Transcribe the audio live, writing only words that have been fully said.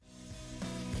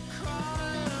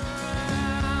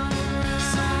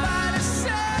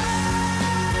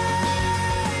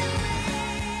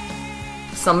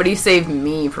Somebody save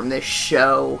me from this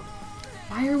show.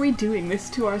 Why are we doing this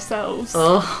to ourselves?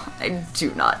 Ugh, I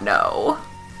do not know.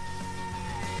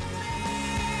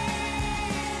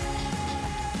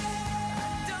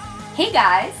 Hey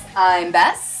guys, I'm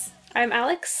Bess. I'm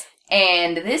Alex.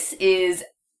 And this is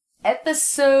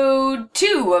episode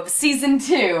 2 of season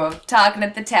 2 of Talking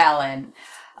at the Talon.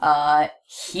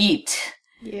 Heat.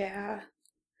 Yeah.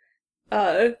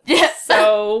 Yeah.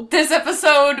 So... This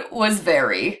episode was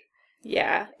very...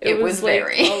 Yeah. It was like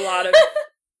very... a lot of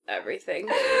everything.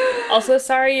 Also,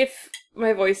 sorry if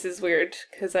my voice is weird,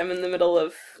 because I'm in the middle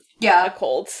of a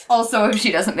cold. Also, if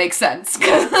she doesn't make sense.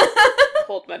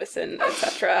 Cold medicine,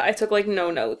 etc. I took, no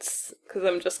notes, because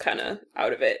I'm just kind of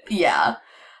out of it. Yeah.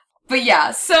 But yeah,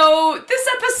 so this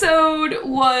episode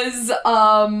was,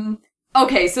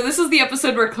 okay, so this is the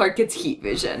episode where Clark gets heat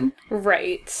vision.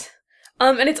 Right.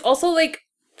 And it's also,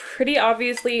 pretty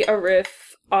obviously a riff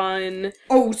on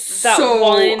that so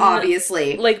one,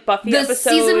 obviously. Buffy the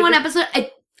episode. Season 1 episode,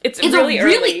 it's really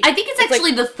early. I think it's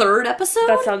actually the 3rd episode.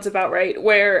 That sounds about right.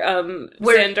 Where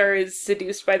Xander is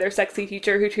seduced by their sexy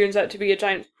teacher who turns out to be a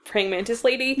giant praying mantis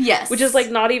lady. Yes. Which is,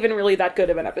 not even really that good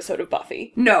of an episode of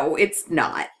Buffy. No, it's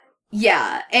not.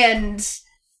 Yeah, and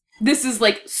this is,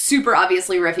 super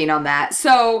obviously riffing on that.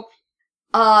 So,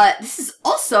 this is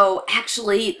also,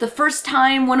 actually, the first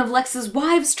time one of Lex's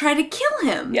wives tried to kill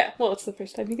him. Yeah, well, it's the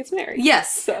first time he gets married.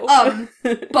 Yes. So.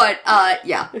 But,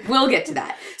 yeah, we'll get to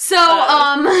that. So,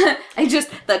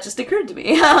 that just occurred to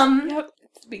me. Yep,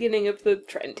 it's the beginning of the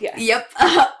trend, yeah. Yep.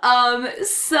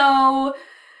 So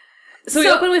we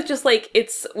open with just,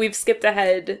 we've skipped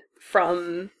ahead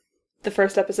from the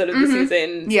first episode of the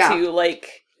season to,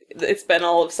 it's been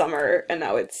all of summer, and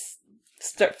now it's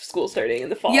school starting in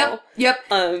the fall. Yep.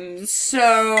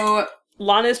 So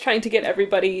Lana's trying to get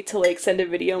everybody to, send a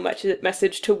video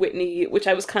message to Whitney, which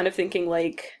I was kind of thinking,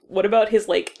 what about his,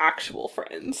 actual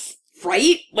friends?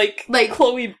 Right?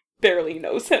 Chloe barely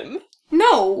knows him.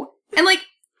 No. And,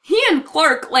 he and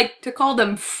Clark, to call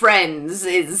them friends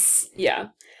is... Yeah.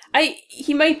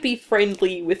 He might be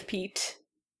friendly with Pete.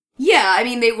 Yeah, I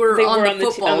mean, they were on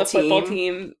the football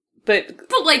team. But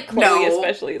Chloe no.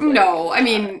 especially. No, I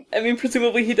mean...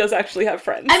 presumably he does actually have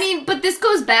friends. I mean, but this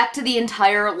goes back to the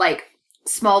entire,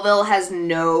 Smallville has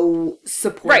no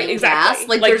supporting cast.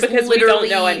 There's because literally... we don't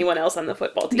know anyone else on the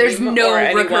football team. There's no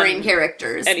recurring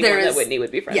characters. Anyone that Whitney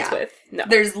would be friends with. No.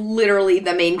 There's literally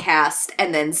the main cast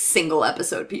and then single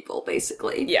episode people,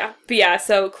 basically. Yeah. But yeah,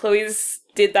 so Chloe's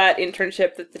did that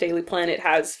internship that the Daily Planet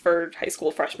has for high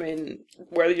school freshmen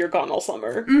where you're gone all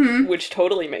summer, which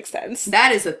totally makes sense.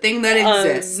 That is a thing that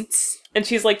exists. And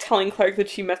she's, telling Clark that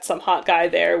she met some hot guy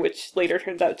there, which later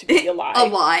turns out to be a lie. A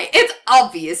lie. It's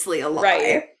obviously a lie.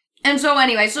 Right. And so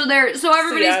anyway, so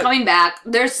everybody's coming back.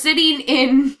 They're sitting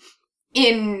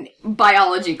in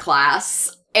biology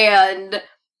class, and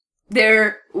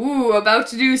they're, about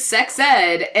to do sex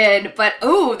ed, but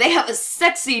they have a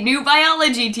sexy new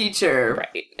biology teacher.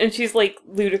 Right. And she's,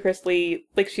 ludicrously,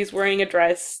 she's wearing a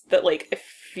dress that, I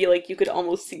feel like you could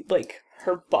almost see,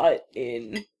 her butt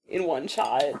in one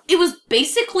shot. It was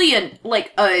basically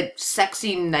a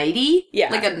sexy nightie.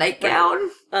 Yeah. A nightgown.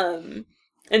 Right.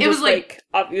 And it was,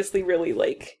 obviously really,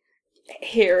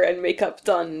 hair and makeup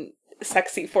done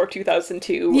sexy for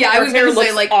 2002. Yeah, I was hair gonna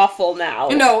say, looks awful now.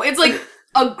 No, it's,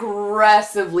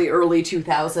 aggressively early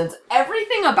 2000s.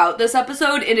 Everything about this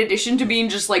episode, in addition to being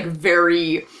just,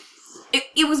 very...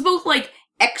 It was both,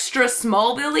 extra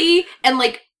Smallville-y and,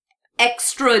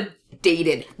 extra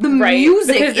dated. The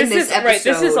music in this episode... Right,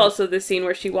 this is also the scene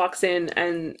where she walks in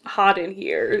and Hot in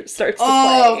Here starts to play.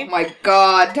 Oh my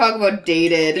god, talk about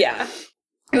dated. Yeah.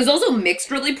 It was also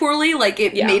mixed really poorly,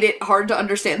 it made it hard to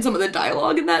understand some of the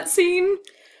dialogue in that scene.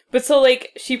 But so,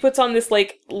 she puts on this,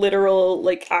 literal,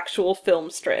 actual film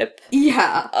strip.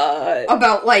 Yeah.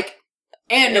 About,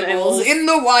 animals in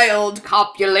the wild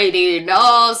copulating,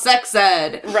 sex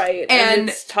ed. Right. And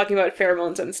it's talking about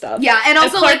pheromones and stuff. Yeah, and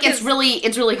also, it's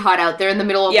really hot out there in the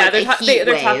middle of, a heat wave.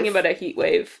 They're talking about a heat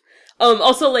wave.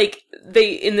 Also,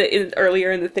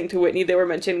 earlier in the thing to Whitney, they were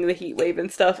mentioning the heat wave and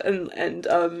stuff,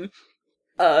 and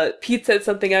Pete said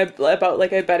something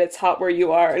about, I bet it's hot where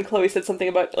you are, and Chloe said something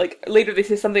about, later they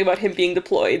say something about him being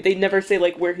deployed. They never say,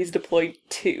 where he's deployed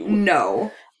to.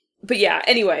 No. But yeah,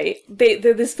 anyway,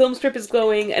 this film strip is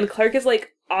going, and Clark is,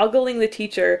 ogling the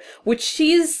teacher, which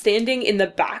she's standing in the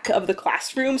back of the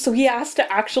classroom, so he has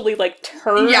to actually,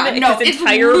 turn his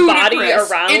entire body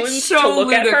around to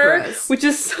look at her, which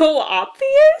is so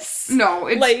obvious. No,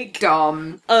 it's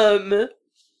dumb.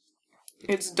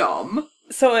 It's dumb.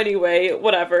 So anyway,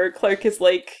 whatever. Clark is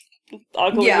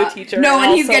ogling the teacher. No,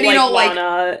 and he's also, getting all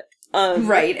Lana,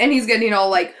 right, and he's getting all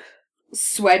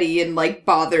sweaty and, like,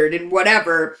 bothered and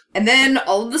whatever. And then,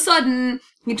 all of a sudden,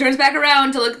 he turns back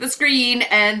around to look at the screen,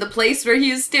 and the place where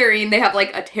he is staring, they have,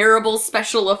 like, a terrible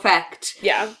special effect.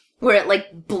 Yeah. Where it,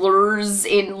 like, blurs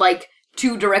in, like,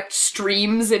 2 direct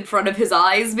streams in front of his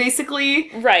eyes,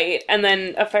 basically. Right, and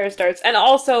then a fire starts. And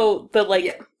also,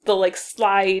 the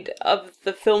slide of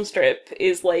the film strip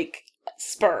is, like,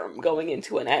 sperm going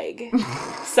into an egg.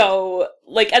 So,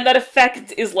 like, and that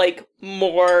effect is, like,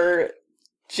 more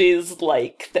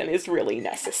jizz-like than is really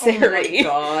necessary. Oh my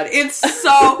god, it's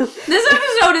so... This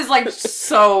episode is, like,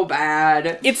 so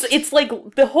bad. It's like,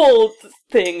 the whole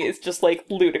thing is just, like,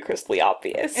 ludicrously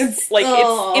obvious. It's the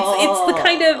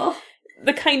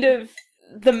kind of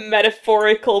the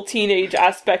metaphorical teenage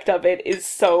aspect of it is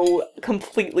so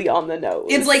completely on the nose.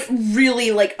 It's, like,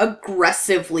 really, like,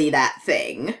 aggressively that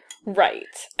thing. Right.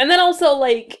 And then also,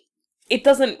 like, it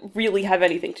doesn't really have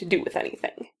anything to do with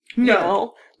anything. No. You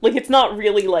know? Like, it's not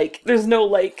really, like, there's no,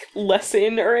 like,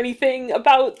 lesson or anything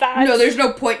about that. No, there's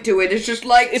no point to it. It's just,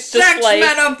 like, it's sex just, like,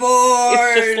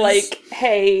 metaphors! It's just, like,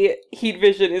 hey, heat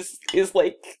vision is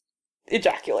like,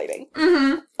 ejaculating.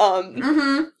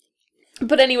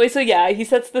 But anyway, so yeah, he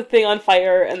sets the thing on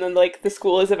fire, and then, like, the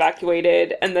school is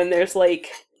evacuated, and then there's, like,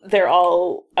 they're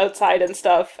all outside and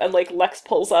stuff, and, like, Lex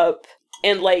pulls up,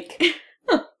 and, like,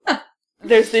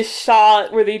 there's this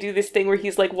shot where they do this thing where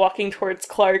he's, like, walking towards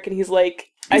Clark, and he's like...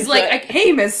 I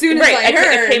came as soon as I heard.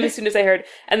 I came as soon as I heard.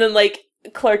 And then, like,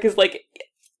 Clark is, like...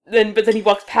 But then he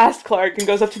walks past Clark and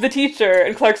goes up to the teacher,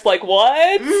 and Clark's like,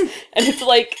 what? And it's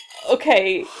like,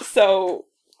 okay, so,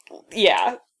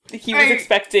 yeah. He was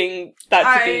expecting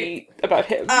that to be about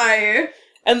him.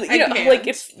 And, you know, like,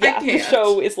 it's, yeah, the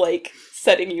show is, like,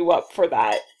 setting you up for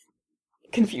that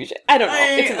confusion. I don't know.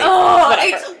 It's amazing.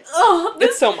 Whatever.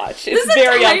 It's so much. It's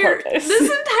very on purpose. This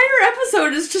entire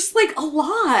episode is just, like, a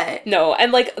lot. No,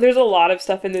 and, like, there's a lot of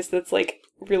stuff in this that's, like,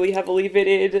 really heavily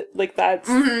vitted. Like, that's...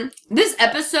 This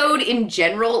episode, in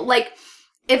general, like,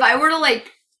 if I were to,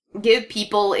 like, give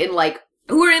people in, like,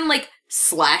 who are in, like,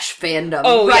 Slash fandom,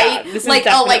 right? Yeah, this like, is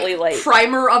definitely, like,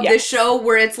 primer of this show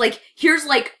where it's, like, here's,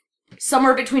 like,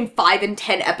 somewhere between 5 and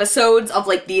 10 episodes of,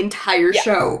 like, the entire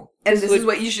show. And this is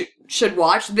what you should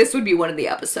watch. This would be one of the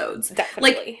episodes.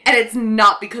 Definitely. Like, and it's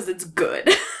not because it's good.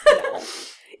 No.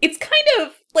 It's kind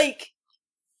of, like,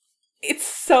 it's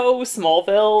so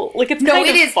Smallville. Like, it's kind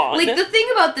of fun. Like, the thing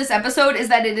about this episode is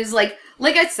that it is, like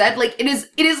I said, like, it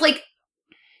is, like,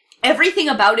 everything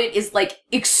about it is, like,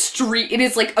 extreme, it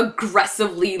is, like,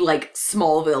 aggressively, like,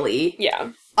 Smallville-y.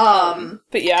 Yeah.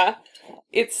 But yeah,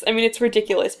 it's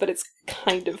ridiculous, but it's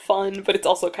kind of fun, but it's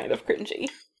also kind of cringy.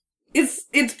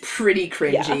 It's pretty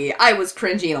cringy. Yeah. I was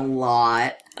cringing a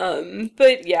lot.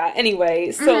 But yeah,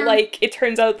 anyway, so, like, it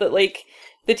turns out that, like,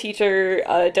 the teacher,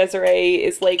 Desiree,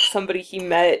 is, like, somebody he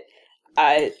met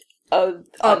at a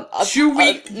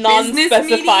 2-week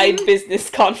non-specified business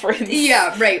conference.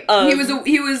 Yeah, right.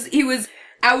 He was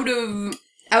out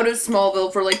of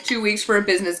Smallville for, like, 2 weeks for a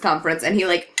business conference, and he,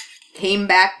 like, came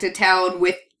back to town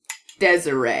with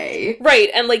Desiree. Right,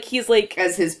 and, like, he's, like...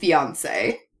 as his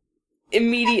fiancé.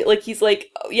 Like, he's like,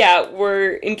 oh, yeah,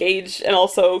 we're engaged and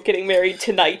also getting married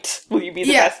tonight. Will you be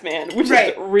the best man? Which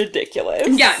is ridiculous.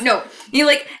 Yeah, no. He,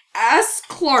 like, asks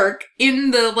Clark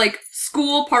in the, like,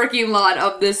 school parking lot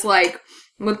of this, like,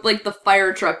 with, like, the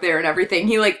fire truck there and everything.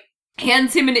 He, like,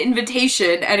 hands him an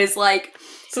invitation and is like,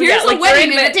 here's a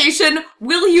wedding invitation.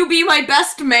 Will you be my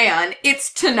best man?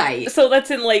 It's tonight. So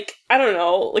that's in, like, I don't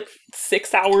know, like,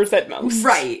 6 hours at most.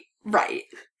 Right.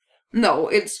 No,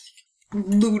 it's...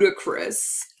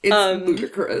 ludicrous. It's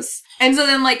ludicrous. And so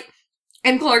then, like,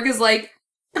 and Clark is, like,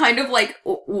 kind of like,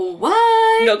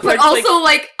 what? No, Clark's but also,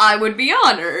 like, I would be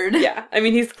honored. Yeah, I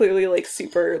mean, he's clearly, like,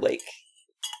 super, like,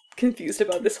 confused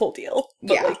about this whole deal.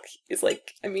 But, like, he's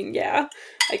like, I mean, yeah,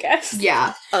 I guess.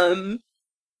 Yeah. And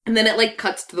then it, like,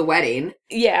 cuts to the wedding.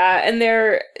 Yeah, and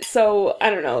so, I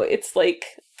don't know, it's, like...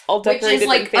 all decorated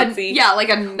like and fancy. like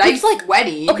a nice, like,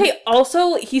 wedding. Okay,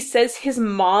 also, he says his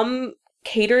mom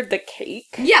catered the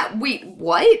cake. Yeah, wait,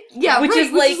 what? Yeah, which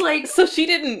is like, so she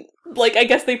didn't, like, I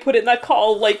guess they put in that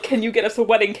call, like, can you get us a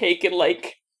wedding cake in,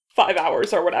 like, 5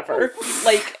 hours or whatever?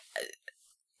 Like,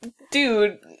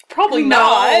 dude, probably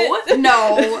not.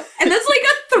 No. And that's, like,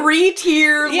 a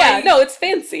 3-tier, yeah, no, it's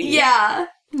fancy. Yeah,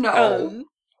 no.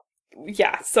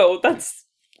 Yeah, so that's...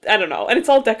 I don't know. And it's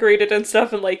all decorated and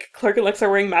stuff, and, like, Clark and Lex are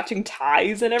wearing matching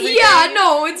ties and everything. Yeah,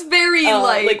 no, it's very,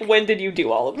 like, when did you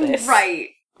do all of this? Right.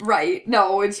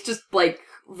 No, it's just, like,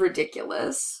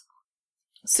 ridiculous.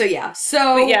 So, yeah.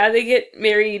 But, yeah, they get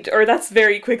married, or that's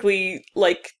very quickly,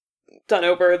 like, done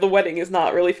over. The wedding is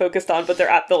not really focused on, but they're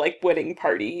at the, like, wedding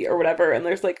party or whatever, and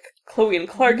there's, like, Chloe and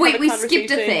Clark have a conversation.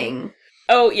 Skipped a thing.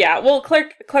 Oh, yeah. Well,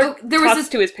 Clark there was talks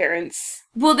to his parents.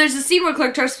 Well, there's a scene where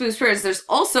Clark talks to his parents. There's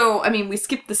also, I mean, we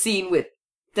skipped the scene with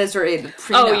Desiree and the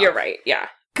prenup. Oh, you're right, yeah.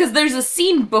 Because there's a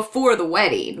scene before the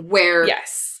wedding where...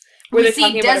 Yes. Where we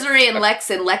see Desiree and Lex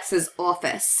in Lex's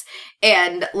office.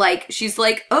 And, like, she's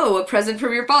like, oh, a present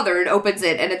from your father, and opens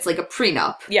it, and it's, like, a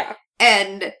prenup. Yeah.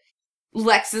 And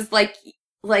Lex is like,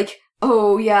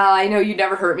 oh, yeah, I know you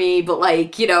never hurt me, but,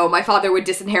 like, you know, my father would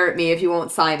disinherit me if you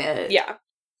won't sign it. Yeah.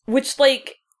 Which,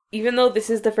 like, even though this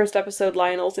is the first episode,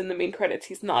 Lionel's in the main credits,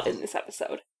 he's not in this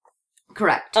episode.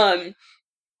 Correct.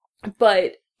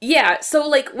 But... yeah, so,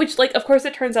 like, which, like, of course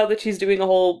it turns out that she's doing a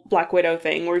whole Black Widow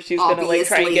thing where she's gonna, like,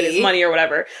 try and get his money or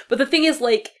whatever. But the thing is,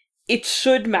 like, it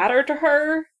should matter to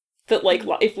her that, like,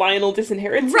 if Lionel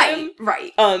disinherits him.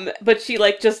 Right. But she,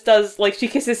 like, just does, like, she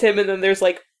kisses him and then there's,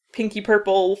 like, pinky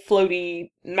purple,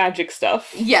 floaty magic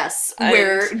stuff. Yes,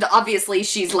 where obviously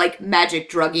she's, like, magic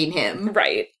drugging him.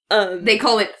 Right. They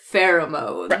call it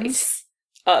pheromones.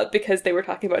 Right. Because they were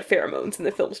talking about pheromones in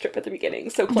the film strip at the beginning.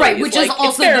 So Chloe right, which is like,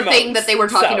 also the thing that they were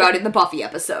talking about in the Buffy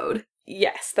episode.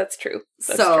 Yes, that's true.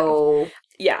 True.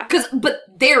 Yeah. But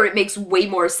there it makes way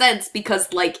more sense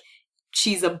because, like,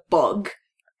 she's a bug.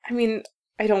 I mean,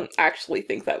 I don't actually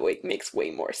think that makes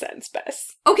way more sense,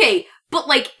 Bess. Okay, but,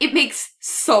 like, it makes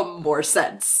some more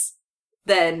sense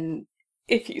than...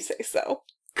 if you say so.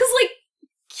 Because, like,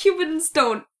 humans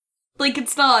don't... like,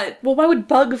 it's not... well, why would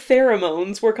bug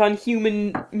pheromones work on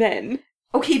human men?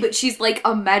 Okay, but she's, like,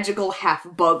 a magical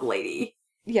half-bug lady.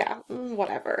 Yeah,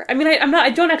 whatever. I mean,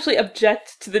 I don't actually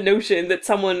object to the notion that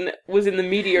someone was in the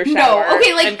meteor shower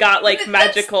and got, like,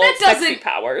 magical sexy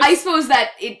powers. I suppose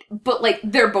that but, like,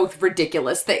 they're both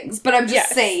ridiculous things. But I'm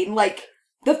just saying, like,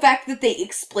 the fact that they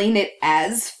explain it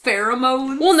as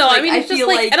pheromones... well, no, like, I mean, it's just,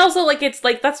 like... and also, like, it's,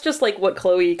 like, that's just, like, what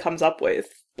Chloe comes up with.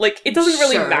 Like, it doesn't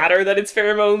really matter that it's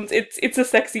pheromones. It's a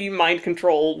sexy mind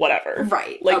control, whatever.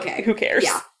 Right, like, okay. Who cares?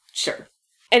 Yeah, sure.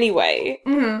 Anyway,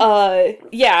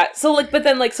 yeah, so, like, but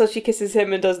then, like, so she kisses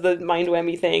him and does the mind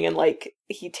whammy thing, and, like,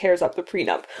 he tears up the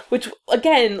prenup, which,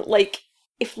 again, like,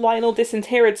 if Lionel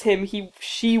disinherits him,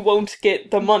 she won't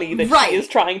get the money that she is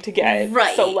trying to get.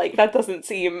 Right. So, like, that doesn't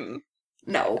seem...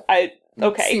 no.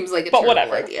 Okay. Seems like a but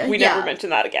whatever. Idea. We never mention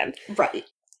that again. Right.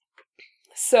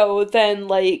 So then,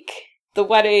 like, the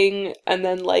wedding, and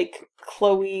then, like,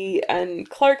 Chloe and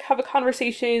Clark have a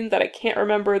conversation that I can't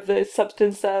remember the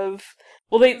substance of.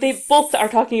 Well, they both are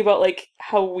talking about, like,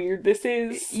 how weird this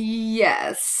is.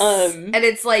 Yes. And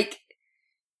it's, like,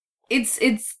 it's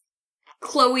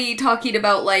Chloe talking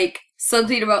about, like,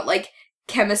 something about, like,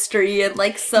 chemistry and,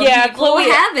 like, some people Chloe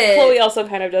have it. Chloe also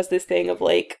kind of does this thing of,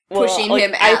 like, well, pushing like,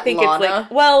 him at I think Lana. It's,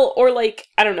 like, well, or, like,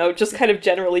 I don't know, just kind of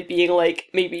generally being, like,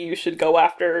 maybe you should go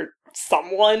after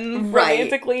someone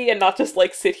romantically and not just,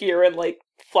 like, sit here and, like,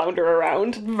 flounder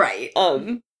around. Right.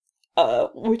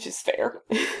 Which is fair.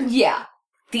 Yeah.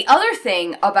 The other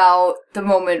thing about the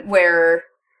moment where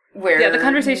yeah, the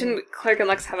conversation Clark and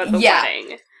Lex have at the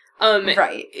wedding,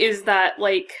 is that,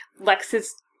 like,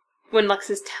 when Lex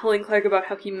is telling Clark about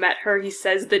how he met her, he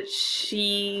says that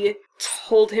she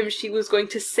told him she was going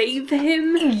to save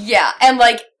him. Yeah, and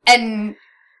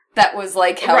that was,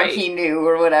 like, how he knew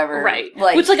or whatever. Right.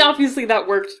 Like, which, like, obviously that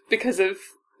worked because of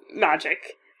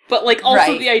magic. But, like,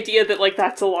 also the idea that, like,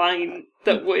 that's a line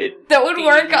that would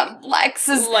work on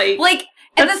Lex's, like,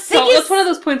 and the thing is... that's one of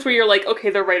those points where you're like, okay,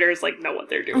 the writers, like, know what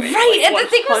they're doing. Right, like, and the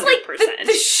thing was, like,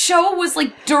 the show was,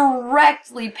 like,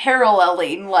 directly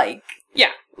paralleling, like...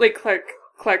 yeah, like, Clark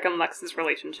and Lex's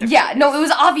relationship. Yeah, no, it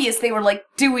was obvious they were, like,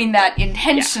 doing that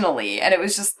intentionally, and it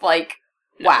was just, like,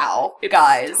 wow, it's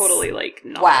guys. Totally, like,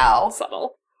 not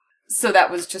subtle. So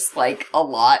that was just, like, a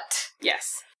lot.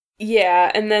 Yes.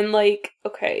 Yeah, and then, like,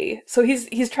 okay, so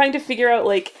he's trying to figure out,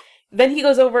 like... then he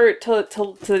goes over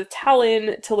to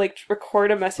Talon to, like, record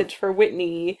a message for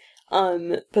Whitney,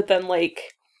 but then,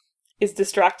 like, is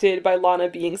distracted by Lana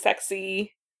being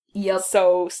sexy. Yep.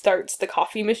 So starts the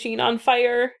coffee machine on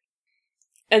fire.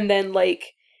 And then,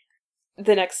 like,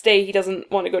 the next day he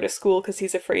doesn't want to go to school because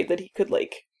he's afraid that he could,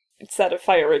 like, set a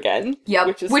fire again.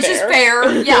 Yep. Which is fair.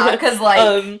 Yeah, because,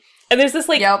 like... and there's this,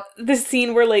 like, this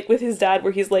scene where, like, with his dad,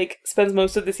 where he's, like, spends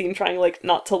most of the scene trying, like,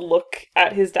 not to look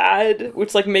at his dad,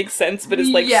 which, like, makes sense, but is,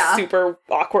 like, super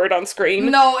awkward on screen.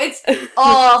 No, it's,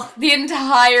 the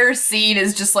entire scene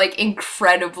is just, like,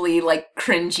 incredibly, like,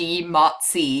 cringy,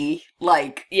 motsy,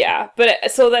 like... yeah, but,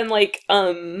 so then, like,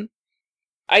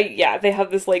 they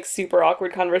have this, like, super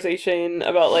awkward conversation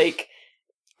about, like,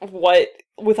 what,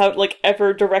 without, like,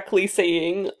 ever directly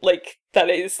saying, like, that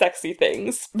is sexy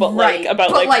things, but, like,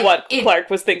 about, but, like, what Clark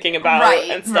was thinking about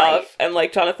and stuff, and,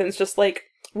 like, Jonathan's just like,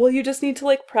 well, you just need to,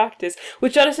 like, practice.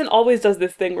 Which Jonathan always does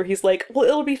this thing where he's like, well,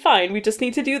 it'll be fine, we just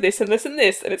need to do this and this and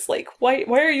this. And it's like, why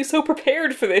are you so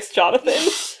prepared for this,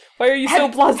 Jonathan? Why are you so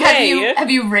blasé?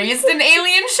 Have you raised an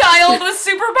alien child with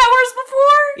superpowers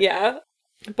before? Yeah.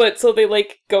 But so they,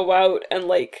 like, go out and,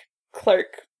 like,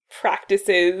 Clark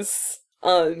practices,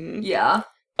 Yeah.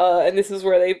 And this is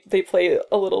where they play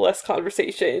a little less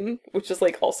conversation, which is,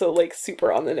 like, also, like,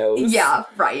 super on the nose. Yeah,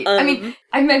 right. I mean,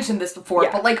 I mentioned this before,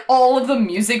 yeah. but, like, all of the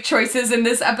music choices in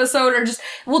this episode are just...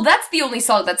 Well, that's the only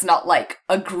song that's not, like,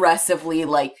 aggressively,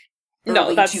 like, early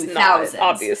no, that's 2000s. not.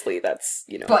 Obviously, that's,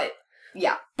 you know. But,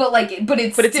 yeah. But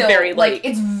it's it's still, very, like...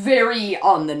 it's very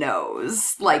on the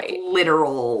nose. Like, right.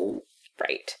 literal...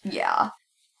 Right. Yeah.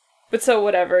 But so,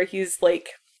 whatever, he's, like...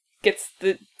 gets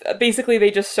the... basically,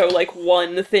 they just show, like,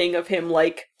 one thing of him,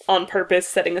 like, on purpose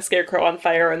setting a scarecrow on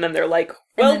fire, and then they're like,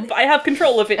 well, I have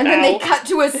control of it now. And then they cut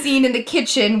to a scene in the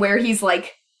kitchen where he's,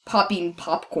 like, popping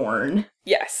popcorn.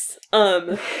 Yes.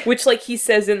 Which, like, he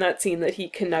says in that scene that he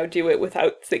can now do it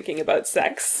without thinking about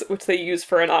sex, which they use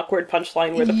for an awkward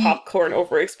punchline where the popcorn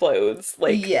overexplodes.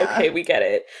 Like, okay, we get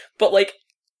it. But, like,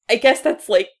 I guess that's,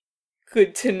 like,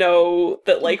 good to know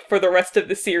that, like, for the rest of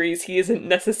the series, he isn't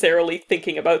necessarily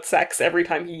thinking about sex every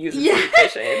time he uses heat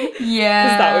vision. Yeah.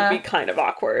 Because that would be kind of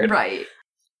awkward. Right.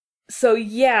 So,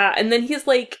 yeah, and then he's,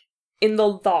 like, in the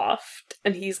loft,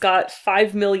 and he's got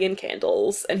 5 million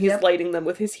candles, and he's lighting them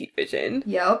with his heat vision.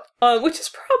 Yep. Which is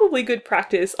probably good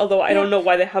practice, although I don't know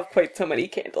why they have quite so many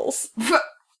candles.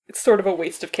 It's sort of a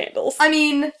waste of candles. I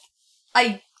mean,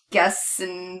 I guess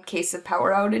in case of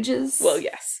power outages. Well,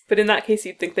 yes. But in that case,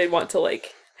 you'd think they'd want to,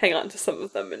 like, hang on to some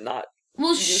of them and not...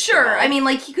 Well, sure. I mean,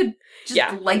 like, he could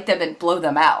just light them and blow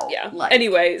them out. Yeah. Like.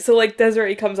 Anyway, so, like,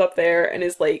 Desiree comes up there and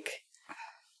is, like,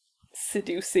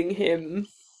 seducing him.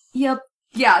 Yep.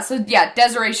 Yeah, so, yeah,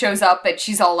 Desiree shows up and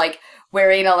she's all, like,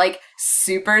 wearing a, like,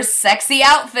 super sexy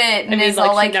outfit. And I mean, is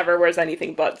all, like... she never wears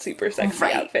anything but super sexy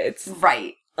outfits.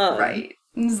 Right. Right.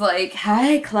 He's like,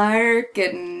 hi, Clark,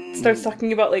 and... starts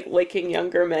talking about, like, liking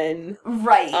younger men.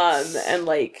 Right. And,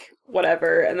 like,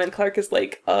 whatever. And then Clark is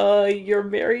like, you're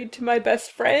married to my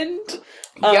best friend?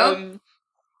 Yep.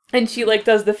 And she, like,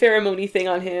 does the pheromone thing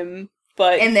on him,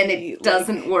 but... And then it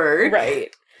doesn't work. Right.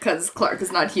 Because Clark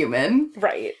is not human.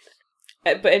 Right.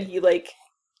 And he, like...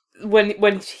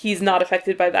 When he's not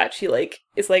affected by that, she, like,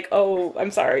 is like, oh,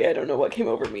 I'm sorry, I don't know what came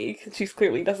over me. Because she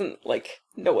clearly doesn't, like,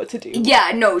 know what to do.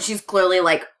 Yeah, no, she's clearly,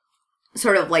 like,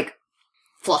 sort of, like,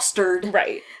 flustered.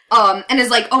 Right. And is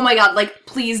like, oh my god, like,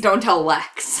 please don't tell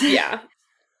Lex. Yeah.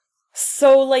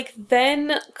 So, like,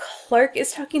 then Clark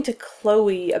is talking to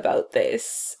Chloe about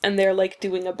this, and they're, like,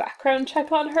 doing a background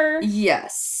check on her.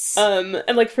 Yes. And,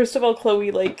 like, first of all,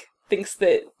 Chloe, like, thinks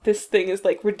that this thing is,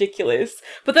 like, ridiculous.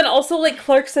 But then also, like,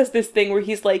 Clark says this thing where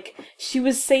he's like, she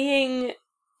was saying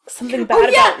something bad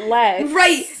about Lex.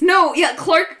 Right. No, yeah,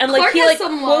 Clark and, like, Clark he, like,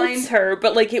 some quotes her,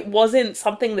 but, like, it wasn't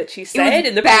something that she said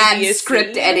in the bad previous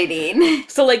script scene. editing.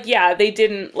 So, like, yeah, they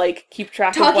didn't, like, keep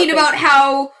track of talking what about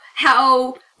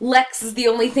how Lex is the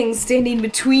only thing standing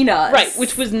between us. Right,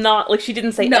 which was not, like, she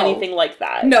didn't say anything like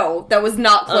that. No, that was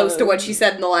not close to what she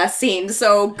said in the last scene,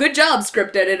 so good job,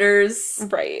 script editors.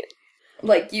 Right.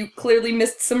 Like, you clearly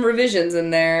missed some revisions in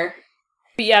there.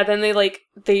 But yeah, then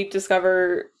they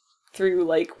discover through,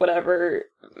 like, whatever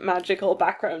magical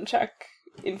background check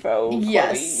info Chloe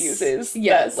uses.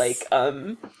 Yes. That, like,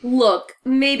 look,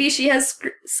 maybe she has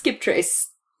skip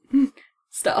trace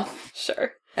stuff.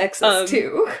 Sure. Access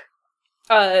to.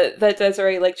 That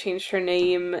Desiree, like, changed her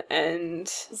name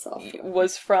and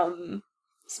was from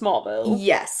Smallville.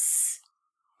 Yes.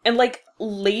 And, like,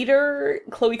 later,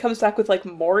 Chloe comes back with, like,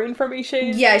 more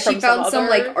information. Yeah, she found some,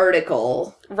 like,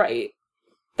 article. Right.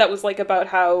 That was, like, about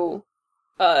how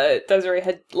Desiree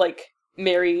had, like,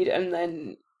 married and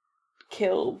then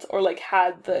killed, or, like,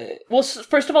 had the... Well,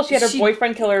 first of all, she had her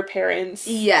boyfriend kill her parents.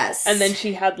 Yes. And then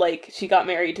she had, like, she got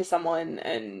married to someone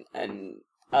and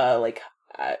like,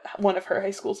 one of her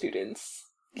high school students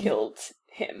killed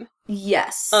him.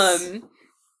 Yes.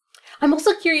 I'm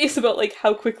also curious about, like,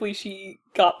 how quickly she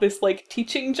got this, like,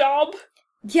 teaching job.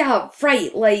 Yeah,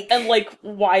 right, like... And, like,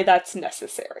 why that's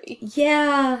necessary.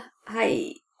 Yeah,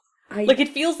 I... Like, it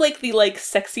feels like the, like,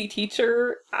 sexy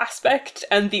teacher aspect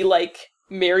and the, like,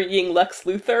 marrying Lex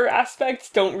Luthor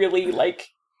aspects don't really, like,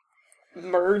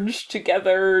 merge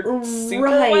together super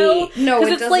well. No, it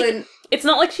doesn't... Like, it's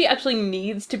not like she actually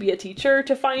needs to be a teacher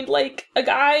to find, like, a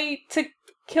guy to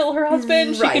kill her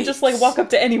husband. Right. She can just, like, walk up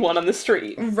to anyone on the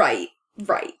street. Right.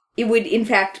 It would, in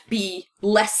fact, be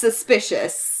less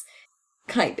suspicious,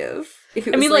 kind of, if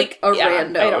it was, like, a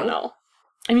rando. I don't know.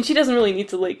 I mean, she doesn't really need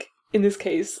to, like, in this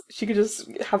case, she could just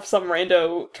have some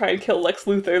rando try and kill Lex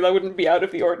Luthor. That wouldn't be out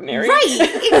of the ordinary.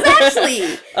 Right,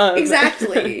 exactly.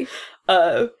 Exactly.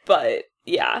 But,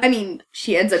 yeah. I mean,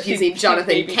 she ends up using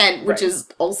Jonathan Kent, which is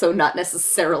also not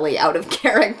necessarily out of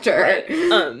character.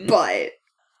 Right.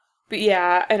 But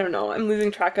yeah, I don't know. I'm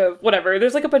losing track of whatever.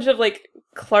 There's like a bunch of like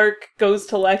Clark goes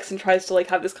to Lex and tries to like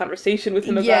have this conversation with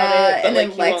him about it, but and like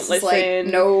then he Lex won't is listen. like,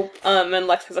 nope. And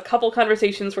Lex has a couple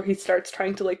conversations where he starts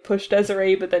trying to like push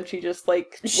Desiree, but then she just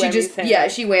like she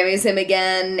whammies him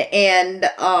again, and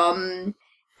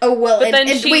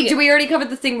wait, did we already cover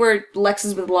the thing where Lex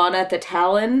is with Lana at the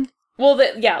Talon? Well,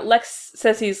 Lex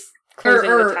says he's closing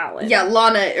the Talon.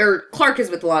 Yeah, Clark is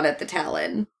with Lana at the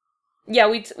Talon. Yeah,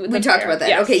 we talked about that.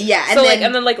 Yes. Okay, yeah.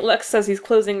 And then Lex says he's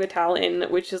closing the Talon,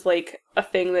 which is like a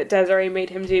thing that Desiree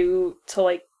made him do to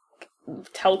like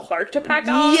tell Clark to pack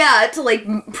off. Yeah, to like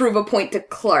prove a point to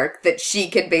Clark that she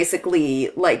could basically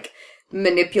like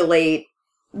manipulate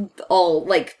all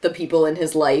like the people in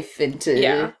his life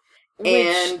into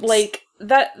Which, like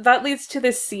that leads to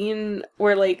this scene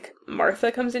where like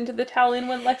Martha comes into the Talon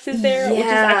when Lex is there, which is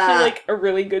actually like a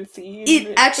really good scene.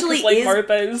 It actually because, like, is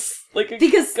Martha is like a good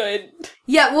because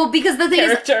the thing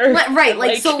character. Is right,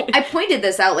 like so I pointed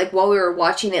this out like while we were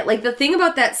watching it. Like the thing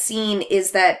about that scene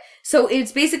is that so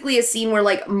it's basically a scene where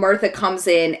like Martha comes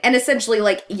in and essentially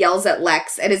like yells at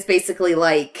Lex and is basically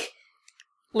like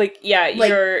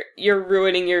you're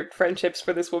ruining your friendships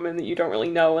for this woman that you don't really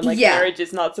know, and like marriage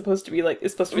is not supposed to be like a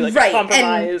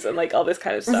compromise and like all this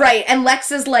kind of stuff. Right, and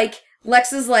Lex is like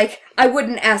I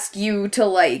wouldn't ask you to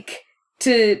like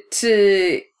to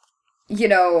you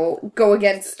know go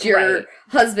against your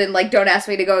husband, like don't ask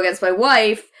me to go against my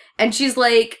wife. And she's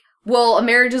like, well, a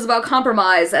marriage is about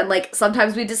compromise, and like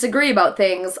sometimes we disagree about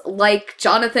things, like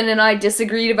Jonathan and I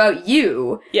disagreed about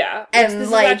you. Yeah, and this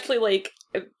like is actually like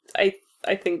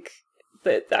I think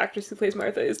that the actress who plays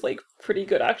Martha is, like, pretty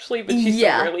good, actually, but she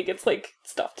still rarely gets, like,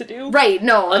 stuff to do. Right,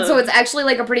 no, and so it's actually,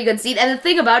 like, a pretty good scene. And the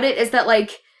thing about it is that,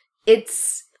 like,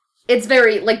 it's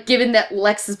very, like, given that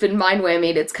Lex has been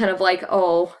mind-whammied, it's kind of like,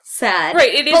 oh, sad.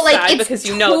 Right, it is but, like, sad because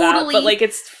you know that, but, like,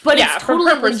 it's totally from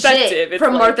her perspective, it's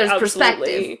from like, Martha's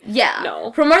perspective. Yeah.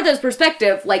 No. From Martha's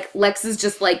perspective, like, Lex is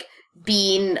just, like,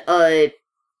 being a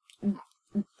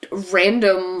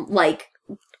random, like,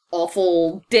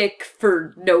 awful dick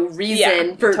for no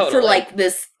reason for like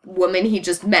this woman he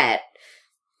just met.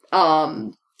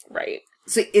 Right.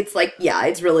 So it's like, yeah,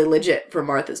 it's really legit from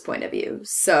Martha's point of view.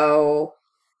 So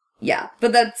yeah,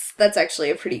 but that's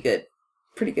actually a pretty good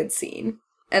scene.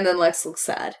 And then Lex looks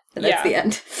sad, and that's the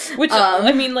end. Which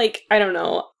I mean, like, I don't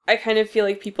know. I kind of feel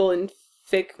like people in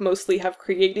fic mostly have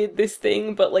created this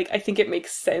thing, but like I think it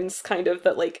makes sense kind of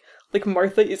that like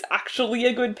Martha is actually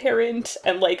a good parent,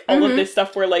 and, like, all of this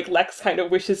stuff where, like, Lex kind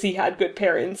of wishes he had good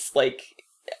parents, like,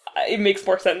 it makes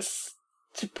more sense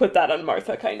to put that on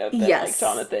Martha, kind of, than, like,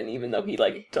 Jonathan, even though he,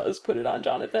 like, does put it on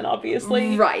Jonathan,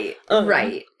 obviously. Right,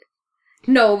 right.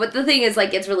 No, but the thing is,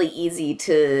 like, it's really easy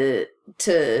to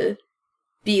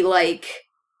be like,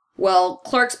 well,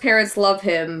 Clark's parents love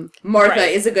him, Martha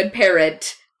is a good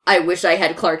parent, I wish I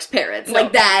had Clark's parents. No,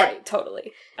 like that. Right,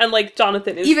 totally. And, like,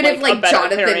 Jonathan is, even like, if, like, a better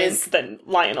Jonathan parent is than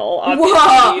Lionel,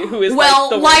 obviously, who is, like,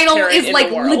 the worst Lionel parent is, in like,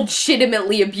 the world.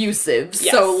 legitimately abusive,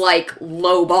 so, like,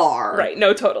 low bar. Right,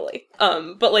 no, totally.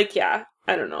 But, like, yeah,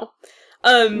 I don't know.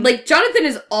 Like, Jonathan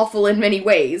is awful in many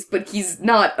ways, but he's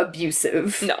not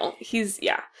abusive. No, he's,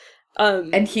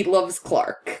 and he loves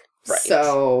Clark. Right.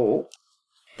 So...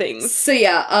 things. So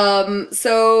yeah,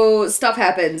 so stuff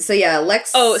happens. So yeah,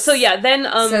 Lex... Oh, so yeah, then,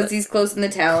 says he's closing the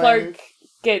Talon. Clark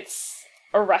gets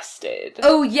arrested.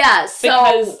 Oh yeah,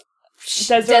 so...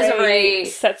 Because Desiree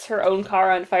sets her own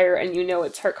car on fire, and you know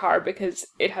it's her car because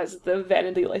it has the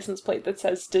vanity license plate that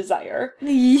says Desire.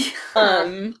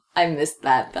 I missed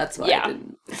that. That's why I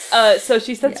didn't... so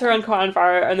she sets her own car on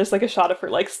fire, and there's, like, a shot of her,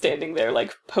 like, standing there,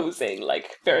 like, posing,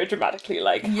 like, very dramatically,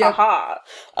 like, haha.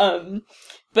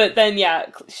 But then,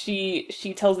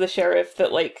 she tells the sheriff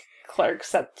that, like,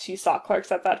 she saw Clark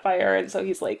set that fire, and so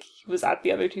he's like, he was at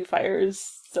the other two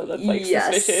fires, so that's, like,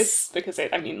 suspicious, because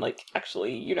it, I mean, like,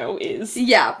 actually, you know, is.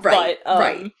 Yeah, right, but,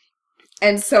 right.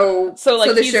 And so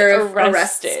the sheriff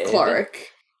arrests Clark.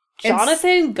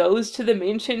 Jonathan goes to the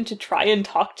mansion to try and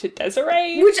talk to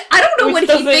Desiree. Which, I don't know what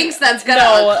he thinks that's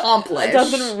gonna accomplish. It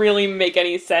doesn't really make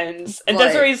any sense. And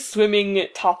Desiree's swimming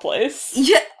topless.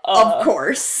 Yeah, of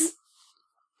course.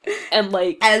 And,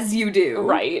 like... as you do.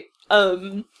 Right.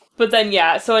 But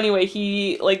then, so anyway,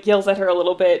 he, like, yells at her a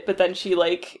little bit, but then she,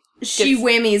 like, she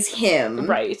whammies him.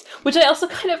 Right. Which I also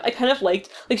kind of liked.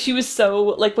 Like, she was so,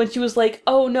 like, when she was like,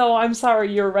 oh no, I'm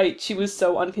sorry, you're right, she was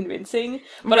so unconvincing.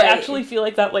 But I actually feel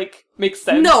like that, like, makes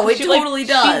sense. No, it totally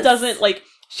does. She doesn't, like,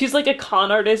 she's like a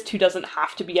con artist who doesn't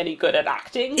have to be any good at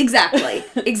acting. Exactly.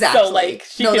 So, like,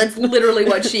 that's literally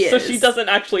what she is. So she doesn't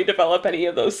actually develop any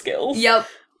of those skills. Yep.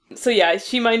 So yeah,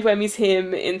 she mind whammies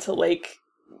him into, like,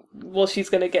 well, she's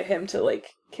gonna get him to, like,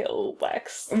 kill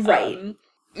Lex. Right.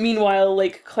 Meanwhile,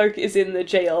 like, Clark is in the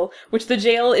jail, which the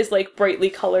jail is, like, brightly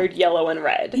colored yellow and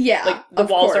red. Yeah, like, the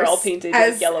walls are all painted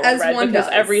like, yellow and red, because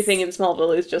everything in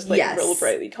Smallville is just, like, real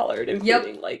brightly colored,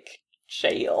 including, like,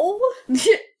 jail.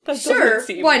 Sure,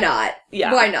 why not?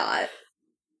 Yeah. Why not?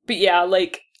 But yeah,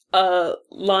 like,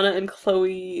 Lana and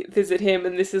Chloe visit him,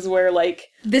 and this is where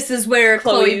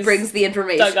Chloe brings the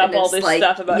information. Dug up all this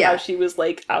stuff about how she was,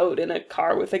 like, out in a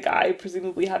car with a guy,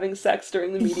 presumably having sex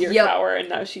during the meteor shower, and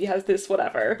now she has this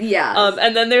whatever. Yeah.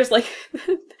 And then there's, like,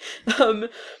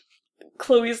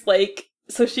 Chloe's like,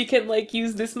 so she can, like,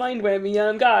 use this mind whammy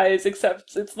on guys,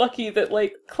 except it's lucky that,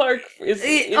 like, Clark is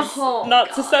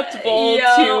not susceptible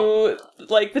to,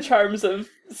 like, the charms of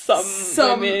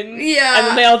some women. Yeah. And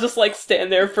then they all just, like,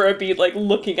 stand there for a beat, like,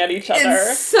 looking at each other.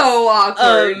 It's so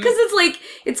awkward. Because it's, like,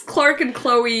 it's Clark and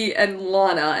Chloe and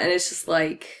Lana, and it's just,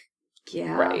 like,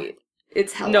 yeah. Right.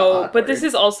 It's hella awkward. But this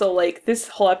is also, like, this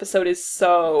whole episode is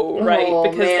so, right?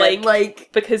 Because,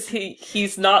 because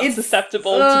he's not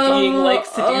susceptible to being, like,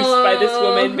 seduced by this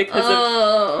woman because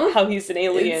of how he's an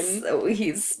alien.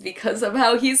 Because of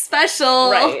how he's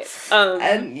special. Right.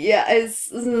 And, yeah, yes.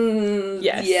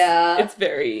 Yeah. It's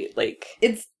very, like...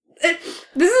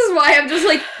 This is why I'm just,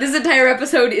 like, this entire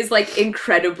episode is, like,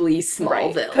 incredibly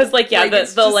Smallville. Because, like, yeah,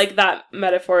 like, that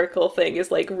metaphorical thing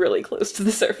is, like, really close to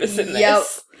the surface in this.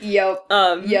 Yep.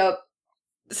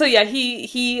 So, yeah,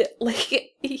 he's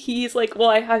like,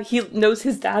 well, he knows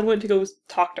his dad went to go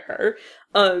talk to her.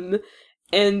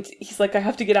 And he's like, I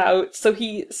have to get out. So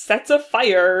he sets a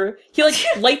fire. He, like,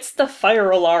 lights the fire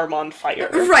alarm on fire.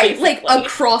 Right, basically. Like,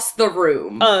 across the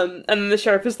room. And then the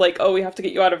sheriff is like, oh, we have to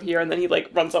get you out of here. And then he, like,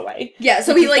 runs away. Yeah,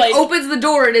 so he, like, opens the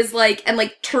door and is like, and,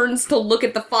 like, turns to look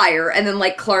at the fire. And then,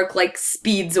 like, Clark, like,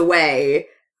 speeds away.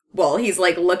 Well, he's,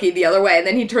 like, looking the other way. And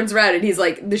then he turns around and he's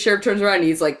like, the sheriff turns around and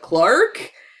he's like,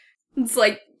 Clark? It's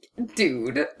like,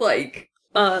 dude, like...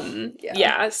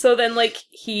 Yeah, so then, like,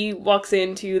 he walks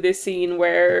into this scene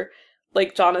where,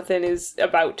 like, Jonathan is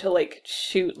about to, like,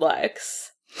 shoot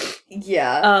Lex.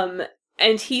 Yeah.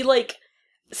 And he, like,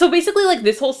 so basically, like,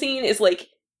 this whole scene is, like,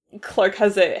 Clark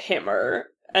has a hammer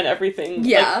and everything.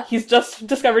 Yeah. Like, he's just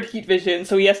discovered heat vision,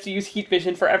 so he has to use heat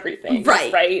vision for everything.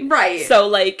 Right. So,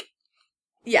 like...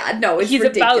 Yeah, no, it's he's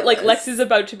ridiculous. About, like, Lex is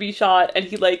about to be shot, and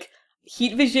he, like,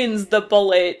 heat visions the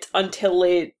bullet until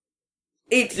it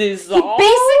dissolves?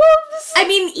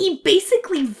 He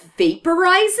basically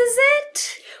vaporizes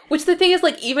it. Which the thing is,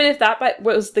 like, even if that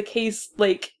was the case,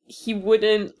 like, he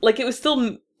wouldn't, like, it was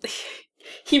still...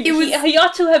 He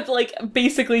ought to have, like,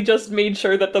 basically just made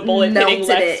sure that the bullet hitting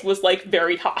Lex was, like,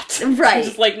 very hot. Right.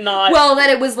 Just, like, not... Well, that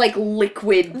it was, like,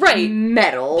 liquid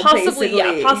metal, possibly, basically.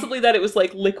 Yeah, possibly that it was,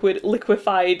 like,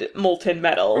 liquefied molten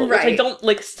metal. Right. Which I don't,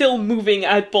 like, still moving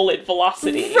at bullet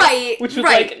velocity. Right, which would,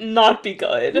 like, not be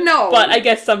good. No. But I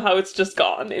guess somehow it's just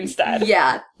gone instead.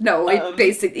 Yeah, no,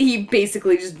 he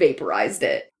basically just vaporized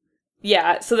it.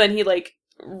 Yeah, so then he, like,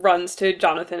 runs to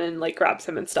Jonathan and, like, grabs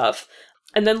him and stuff.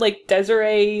 And then, like,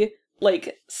 Desiree,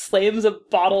 like, slams a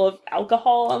bottle of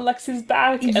alcohol on Lex's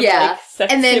back and, like,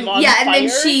 sets him on fire. And then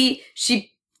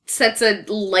she sets a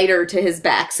lighter to his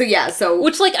back. So, yeah, so...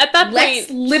 Which, like, at that Lex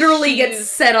point... literally gets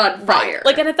set on fire. Right.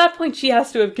 Like, and at that point, she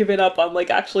has to have given up on, like,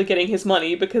 actually getting his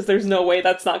money, because there's no way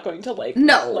that's not going to, like...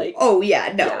 No. Like, oh,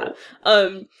 yeah, no.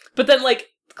 Yeah. But then, like,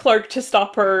 Clark, to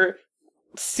stop her...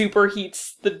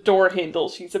 superheats the door handle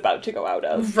she's about to go out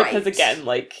of. Right. Because again,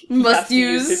 like, he has to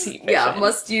use his heat vision. Yeah,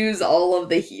 must use all of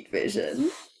the heat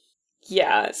vision.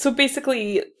 Yeah, so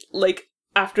basically, like,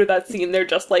 after that scene, they're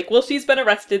just like, well, she's been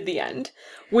arrested, the end.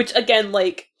 Which, again,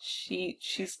 like,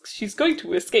 she's going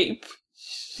to escape.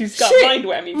 She's got mind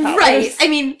whammy powers. Right, I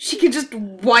mean, she could just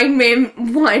mind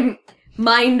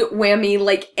whammy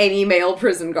like any male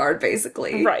prison guard,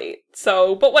 basically. Right,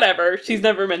 so, but whatever, she's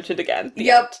never mentioned again.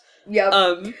 Yep.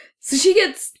 So she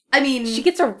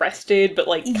gets arrested, but,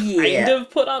 like, kind of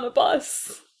put on a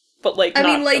bus. But, like,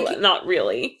 not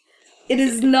really. It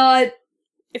is not...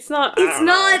 It's not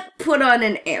put on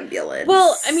an ambulance.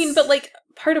 Well, I mean, but, like,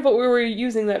 part of what we were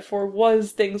using that for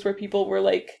was things where people were,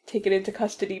 like, taken into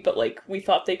custody, but, like, we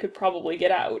thought they could probably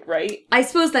get out, right? I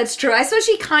suppose that's true. I suppose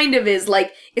she kind of is,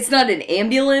 like, it's not an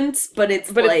ambulance, but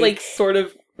it's, like, sort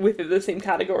of within the same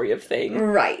category of thing.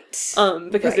 Right.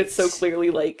 Because it's so Right. clearly,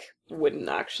 like, wouldn't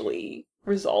actually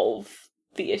resolve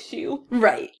the issue.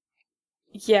 Right.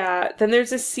 Yeah, then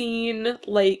there's a scene,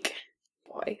 like,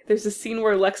 there's a scene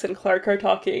where Lex and Clark are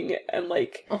talking, and,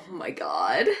 like... Oh my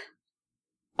god.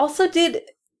 Also, did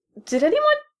anyone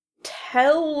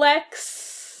tell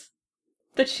Lex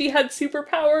that she had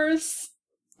superpowers?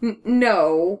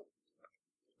 No.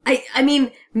 I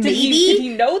mean, maybe? Did he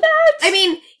know that? I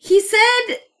mean, he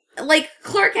said, like,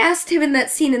 Clark asked him in that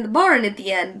scene in the barn at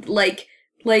the end, like,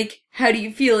 how do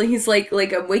you feel? And he's like,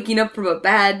 I'm waking up from a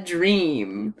bad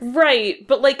dream. Right,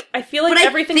 but, like, I feel like But I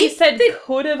everything he think said that-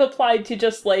 could have applied to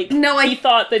just, like, No, I he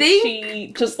thought that think-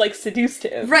 she just, like, seduced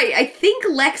him. Right, I think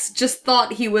Lex just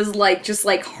thought he was, like, just,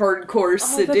 like, hardcore Oh,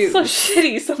 seduced. that's so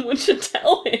shitty. Someone should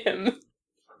tell him.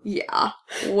 Yeah.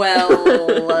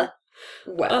 Well.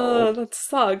 Oh, that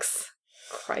sucks.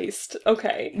 Christ.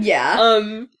 Okay. Yeah.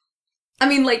 I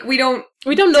mean, like, we don't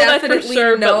We don't know that for definitely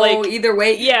sure, know but, like, either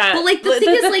way. yeah. But, like, the thing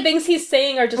is, like, things he's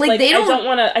saying are just, like, like, they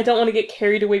I don't want to get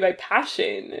carried away by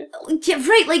passion. yeah,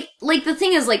 right, like, the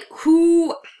thing is, like,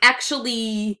 who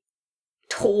actually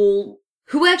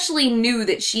knew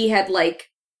that she had, like,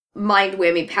 mind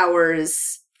whammy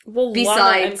powers Well, Lana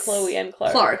and besides Chloe and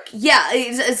Clark. Clark? Yeah,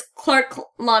 it's Clark,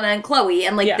 Lana, and Chloe,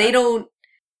 and, like, Yeah. they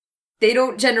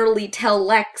don't generally tell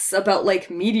Lex about, like,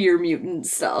 meteor mutant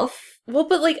stuff. Well,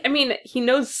 but, like, I mean, he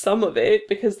knows some of it,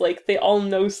 because, like, they all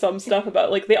know some stuff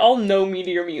about, like, they all know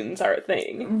meteor mutants are a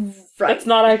thing. Right. That's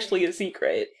not actually a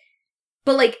secret.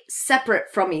 But, like,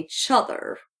 separate from each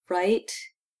other, right?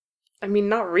 I mean,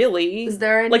 not really. Is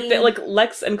there any... Like,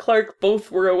 Lex and Clark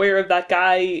both were aware of that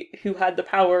guy who had the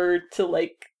power to,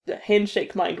 like,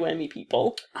 handshake mind whammy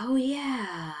people. Oh,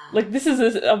 yeah. Like, this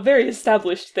is a very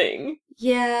established thing.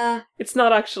 Yeah. It's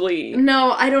not actually...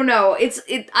 No, I don't know.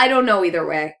 I don't know either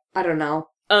way. I don't know.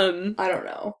 Um, I don't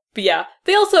know. but yeah.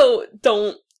 They also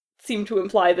don't seem to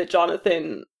imply that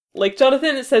Jonathan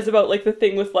says about, like, the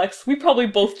thing with Lex, we probably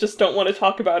both just don't want to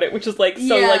talk about it, which is, like,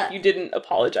 so, Yeah. like, you didn't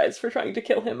apologize for trying to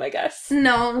kill him, I guess.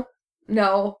 No.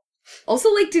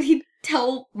 Also, like, did he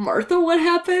tell Martha what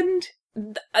happened?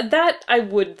 That, I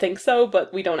would think so,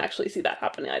 but we don't actually see that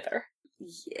happen either.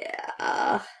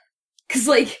 Yeah. 'Cause,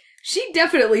 like, she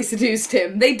definitely seduced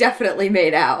him. They definitely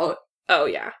made out. Oh,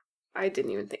 yeah. I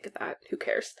didn't even think of that. Who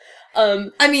cares? I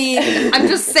mean, I'm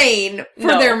just saying, for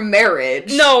No. their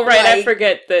marriage. No, right, I like-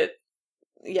 forget that.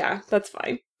 Yeah, that's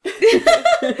fine.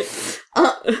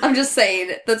 I'm just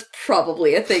saying, that's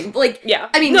probably a thing. Like, Yeah.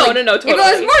 I mean, no, like, totally. if it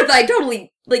was Martha, I'd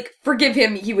totally, like, forgive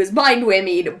him, he was mind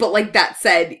whammied, but, like, that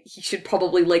said, he should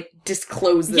probably, like,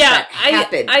 disclose that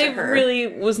happened to I her. really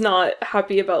was not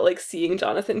happy about, like, seeing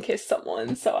Jonathan kiss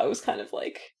someone, so I was kind of,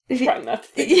 like, trying not to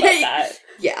think about that.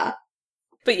 Yeah.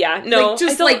 But yeah, no, Like,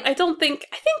 just, I think,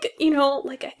 you know,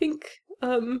 like, I think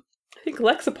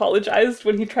Lex apologized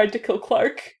when he tried to kill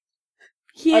Clark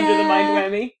Yeah. under the mind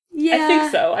whammy. Yeah. I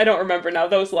think so. I don't remember now.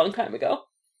 That was a long time ago.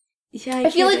 Yeah, I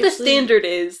feel like can't the actually- standard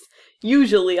is,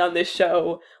 usually on this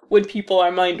show, when people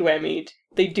are mind whammied,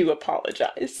 they do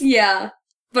apologize. Yeah.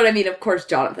 But I mean, of course,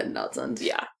 Jonathan doesn't.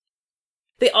 Yeah.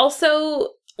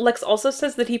 Lex also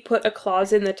says that he put a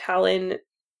clause in the Talon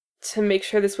to make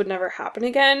sure this would never happen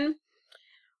again,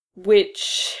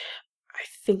 which I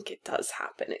think it does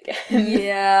happen again.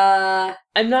 Yeah.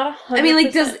 I'm not 100%. I mean,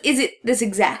 like, is it this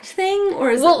exact thing, or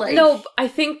is it, like... no, I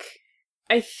think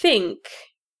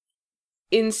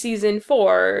in season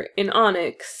 4, in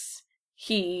Onyx,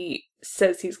 he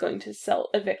says he's going to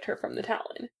evict her from the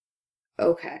Talon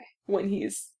Okay. when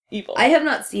he's evil. I have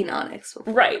not seen Onyx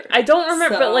before. Right. I don't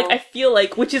remember, but, like, So- I feel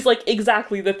like, which is, like,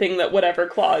 exactly the thing that whatever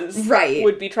clause Right.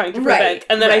 would be trying to Right, prevent.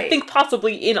 And then I right. think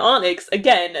possibly in Onyx,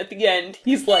 again, at the end,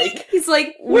 he's like... He's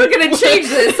like, we're gonna change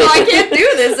this, so I can't do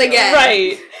this again.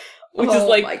 Right. Which is, Oh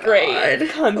like, my great God.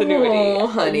 continuity. Oh,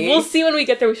 honey. We'll see when we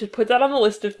get there. We should put that on the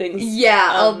list of things Yeah,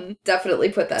 I'll Um, definitely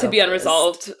put that to on be the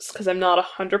unresolved, because I'm not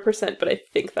 100%, but I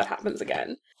think that happens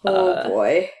again. list. Oh,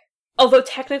 boy. Although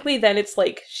technically then it's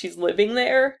like she's living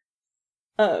there.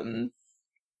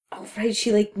 Oh, right,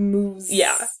 she, like, moves...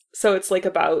 Yeah. So it's like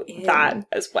about In. that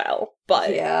as well.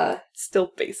 But Yeah. it's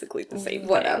still basically the same thing.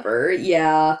 Whatever,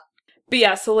 yeah. But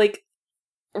yeah, so like,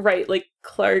 right, like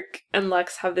Clark and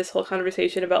Lex have this whole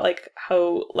conversation about like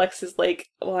how Lex is like,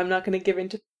 well, I'm not going to give in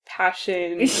to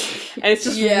passion. And it's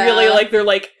just Yeah. really like, they're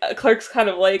like, Clark's kind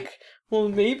of like, well,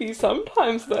 maybe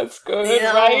sometimes that's good,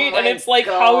 Oh right? And my it's like,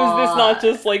 how is this not God.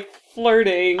 just like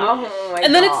flirting? Oh my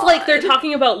And then it's like, they're God.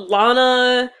 talking about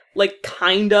Lana, like,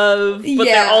 kind of, but Yeah.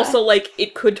 they're also like,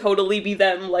 it could totally be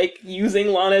them, like, using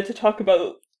Lana to talk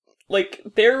about, like,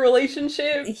 their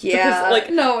relationship. Yeah. Because, like,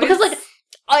 no, because, it's- like,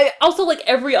 I also, like,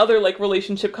 every other, like,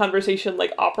 relationship conversation,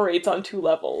 like, operates on 2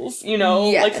 levels, you know?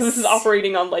 Yes. Like, so this is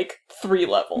operating on, like, 3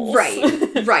 levels.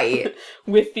 Right, right.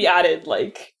 With the added,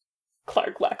 like,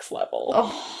 Clark-Lex level.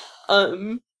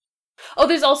 Oh,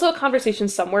 there's also a conversation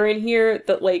somewhere in here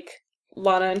that, like,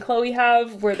 Lana and Chloe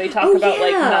have, where they talk about,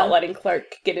 like, not letting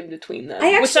Clark get in between them.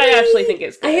 Which I actually think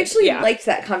is good. I actually liked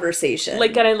that conversation.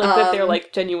 Like, and I like that they're,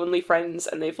 like, genuinely friends,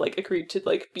 and they've, like, agreed to,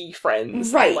 like, be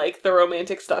friends. Right. And, like, the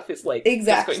romantic stuff is, like,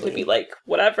 just going to be, like,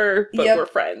 whatever, but we're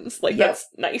friends. Like, that's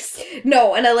nice.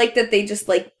 No, and I like that they just,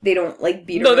 like, they don't, like,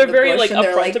 beat around they're the very, bush, like,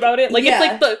 upfront about it. Like,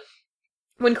 it's, like,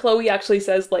 when Chloe actually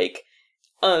says, like,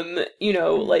 you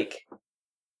know, like,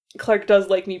 Clark does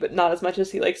like me, but not as much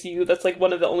as he likes you. That's, like,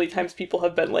 one of the only times people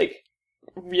have been, like,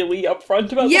 really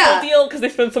upfront about the whole deal, because they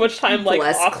spend so much time, like,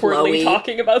 awkwardly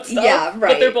talking about stuff. Yeah,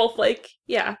 right. But they're both, like,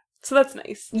 so that's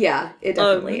nice. Yeah, it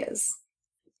definitely is.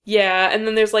 Yeah, and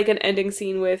then there's, like, an ending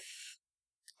scene with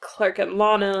Clark and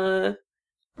Lana,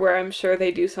 where I'm sure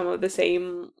they do some of the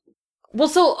same...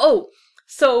 Well,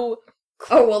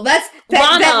 Oh, well, that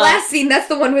last scene, that's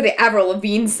the one where the Avril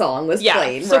Lavigne song was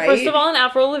playing, so right? first of all, an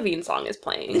Avril Lavigne song is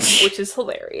playing, which is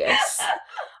hilarious.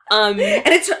 And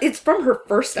it's from her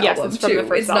first album, yes, it's from the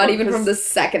first it's album, not even from the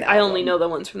second album. I only know the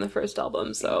ones from the first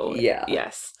album, so... Yeah.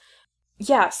 Yes.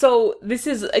 Yeah, so this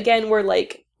is, again, where,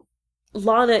 like,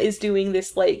 Lana is doing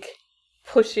this, like,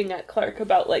 pushing at Clark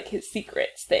about, like, his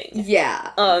secrets thing.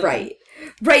 Yeah, right.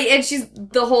 Right, and she's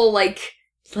the whole, like,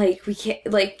 we can't,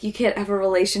 like, you can't have a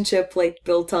relationship, like,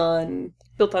 built on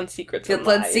secrets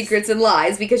and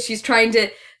lies, because she's trying to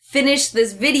finish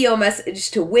this video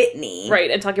message to Whitney. Right,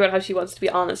 and talking about how she wants to be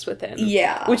honest with him.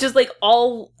 Yeah. Which is, like,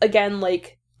 all, again,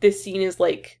 like, this scene is,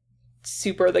 like,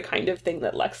 super the kind of thing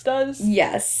that Lex does.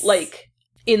 Yes. Like,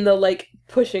 in the, like,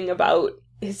 pushing about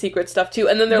his secret stuff, too.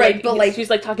 And then they're,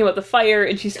 she's, like, talking about the fire,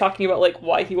 and she's talking about, like,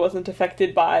 why he wasn't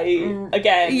affected by,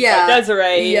 again, by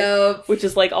Desiree. Yep. Which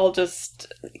is, like, all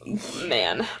just,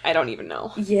 man, I don't even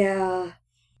know. Yeah.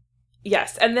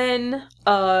 Yes, and then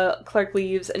Clark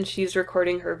leaves, and she's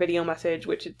recording her video message,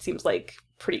 which it seems like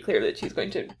pretty clear that she's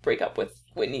going to break up with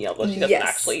Whitney, although she doesn't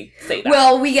actually say that.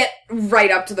 Well, we get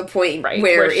right up to the point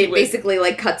where it basically,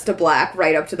 like, cuts to black,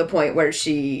 right up to the point where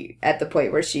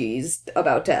she's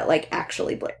about to, like,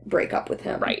 actually break up with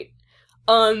him. Right.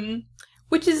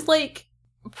 Which is, like,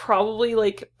 probably,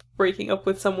 like, breaking up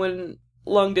with someone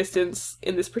long distance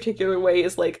in this particular way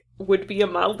is, like, would be a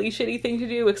mildly shitty thing to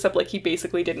do, except, like, he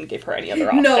basically didn't give her any other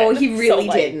option. No, he really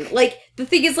didn't. Like, the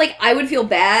thing is, like, I would feel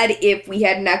bad if we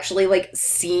hadn't actually, like,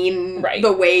 seen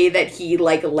the way that he,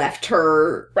 like, left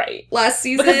her last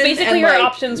season. Because basically her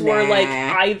options were, like,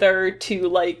 either to,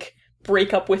 like,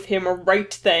 break up with him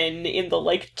right then in the,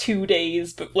 like, 2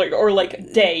 days, or,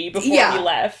 like, day before he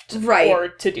left. Right. Or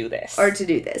to do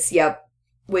this. Yep.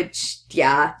 Which,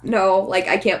 no, like,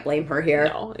 I can't blame her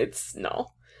here. No.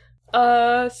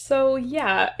 So,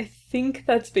 yeah, I think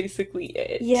that's basically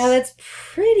it. Yeah, that's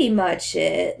pretty much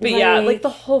it. But yeah, like, the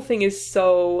whole thing is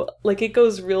so, like, it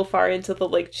goes real far into the,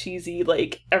 like, cheesy,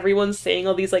 like, everyone's saying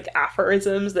all these, like,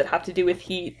 aphorisms that have to do with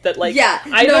heat that, like,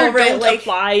 either don't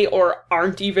apply or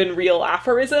aren't even real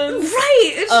aphorisms.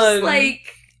 Right! It's just,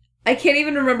 like, I can't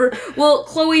even remember. Well,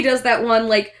 Chloe does that one,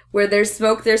 like, where there's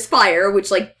smoke, there's fire,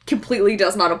 which, like, completely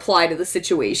does not apply to the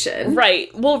situation. Right.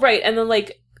 Well, right. And then,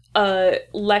 like,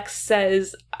 Lex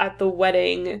says at the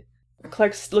wedding,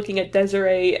 Clark's looking at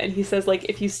Desiree, and he says, like,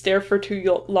 if you stare for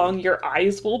too long, your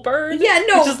eyes will burn. Yeah,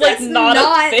 no, which is, like, not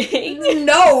a thing.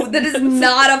 No, that is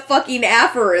not a fucking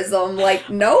aphorism. Like,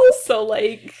 no. So,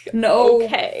 like, no.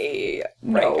 Okay.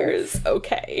 Writers,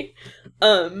 okay.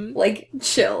 Like,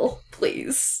 chill,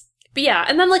 please. But yeah,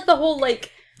 and then, like, the whole,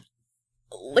 like,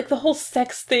 the whole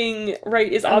sex thing,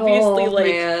 right, is obviously,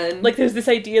 like, there's this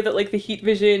idea that, like, the heat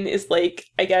vision is, like,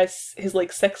 I guess, his,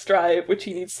 like, sex drive, which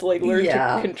he needs to, like, learn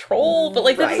to control, but,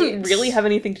 like, that doesn't really have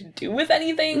anything to do with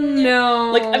anything. No.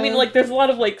 Like, I mean, like, there's a lot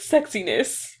of, like,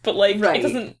 sexiness, but, like, it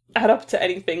doesn't add up to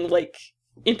anything, like,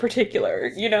 in particular,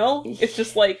 you know? It's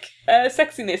just, like,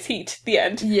 sexiness, heat, the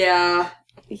end. Yeah.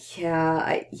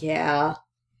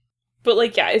 But,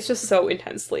 like, yeah, it's just so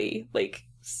intensely, like,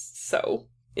 so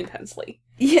intensely.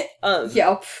 Yeah.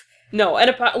 Yep. No,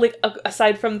 and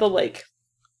aside from the, like,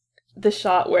 the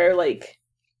shot where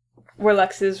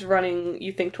Lex is running,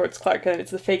 you think, towards Clark, and it's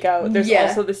the fake out, there's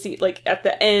also the scene, like, at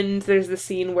the end, there's the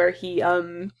scene where he,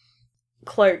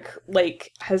 Clark,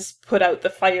 like, has put out the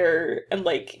fire and,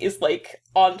 like, is, like,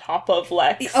 on top of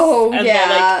Lex. Oh, and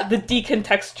the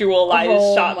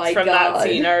decontextualized shots from that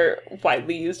scene are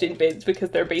widely used in bids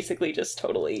because they're basically just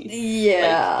totally...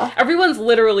 Yeah. Like, everyone's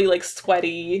literally, like,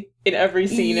 sweaty in every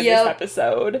scene in this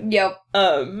episode. Yep.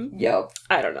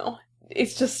 I don't know.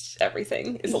 it's just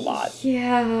everything is a lot.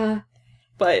 Yeah.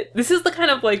 But this is the kind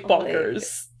of, like,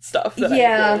 bonkers stuff that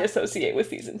I really associate with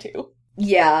season 2.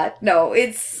 Yeah, no,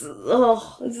 this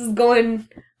is going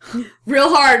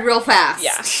real hard, real fast.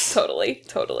 Yeah,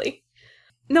 totally.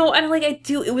 No, and, like,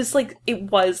 it was,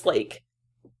 like,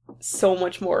 so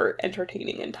much more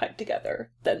entertaining and tied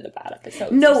together than the bad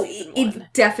episodes. No, it's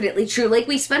definitely true. Like,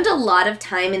 we spent a lot of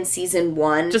time in season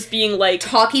 1 just being, like,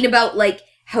 talking about, like,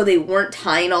 how they weren't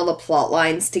tying all the plot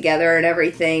lines together and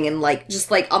everything, and, like, just,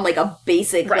 like, on, like, a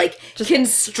basic, like, just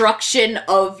construction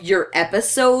of your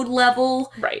episode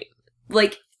level. Right.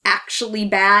 Like, actually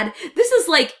bad. This is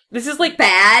like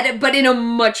bad, but in a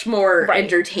much more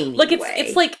entertaining way.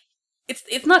 It's like,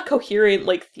 it's not coherent,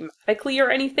 like, thematically or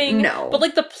anything. No. But,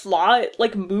 like, the plot,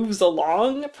 like, moves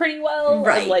along pretty well.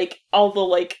 Right. And, like, all the,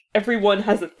 like, everyone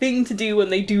has a thing to do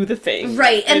and they do the thing.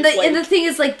 Right. And the thing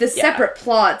is, like, the separate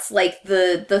plots, like,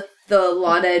 the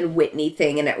Lana and Whitney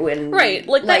thing and it when right.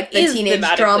 Like the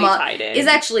teenage drama is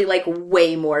actually, like,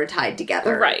 way more tied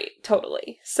together. Right.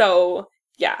 Totally. So,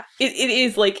 yeah. It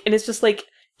is, like, and it's just, like,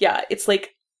 yeah, it's, like,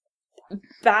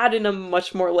 bad in a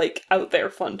much more, like, out there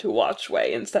fun to watch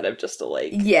way instead of just a,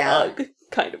 like, ugh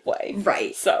kind of way.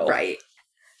 Right. So. Right.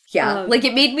 Yeah. Like,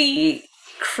 it made me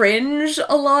cringe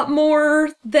a lot more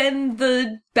than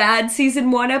the bad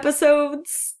season 1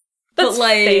 episodes. That's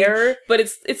fair, but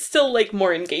it's still, like,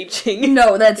 more engaging.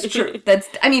 No, that's true.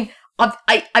 I mean,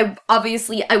 I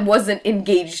obviously, I wasn't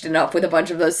engaged enough with a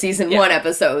bunch of those season 1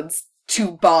 episodes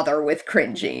to bother with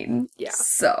cringing. Yeah.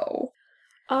 So.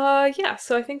 Yeah,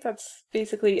 so I think that's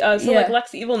basically, like,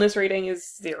 Lex evilness rating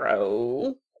is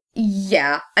 0.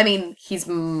 Yeah, I mean, he's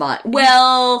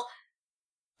well,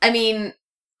 I mean,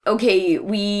 okay,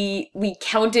 we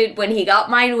counted when he got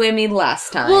mind-whammied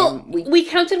last time. Well, we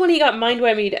counted when he got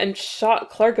mind-whammied and shot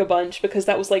Clark a bunch, because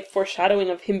that was, like, foreshadowing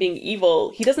of him being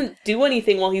evil. He doesn't do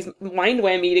anything while he's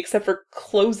mind-whammied except for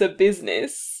close a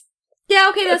business. Yeah,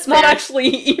 okay, that's fair. Not actually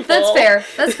evil. That's fair.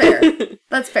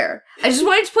 That's fair. I just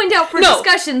wanted to point out for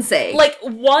discussion's sake. Like,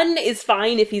 1 is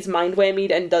fine if he's mind-whammied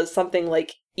and does something,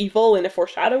 like, evil in a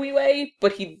foreshadowy way,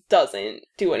 but he doesn't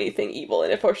do anything evil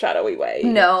in a foreshadowy way.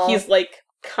 No. He's, like,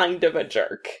 kind of a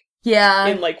jerk. Yeah.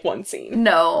 In, like, 1 scene.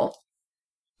 No,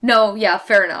 yeah,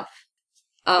 fair enough.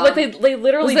 Like, they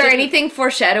literally was there anything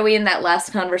foreshadowy in that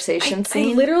last conversation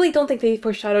scene? I literally don't think they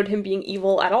foreshadowed him being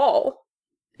evil at all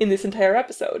in this entire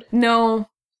episode. No,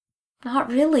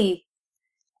 not really.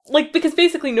 Like, because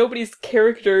basically nobody's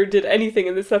character did anything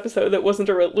in this episode that wasn't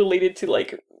related to,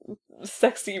 like,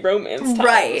 sexy romance times.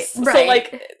 Right. So,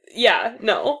 like, yeah,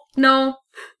 no.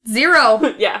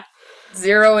 0. Yeah.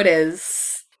 0 it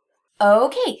is.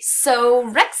 Okay, so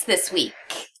Rex this week.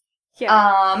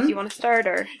 Yeah. Do you want to start,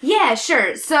 or? Yeah,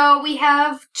 sure. So we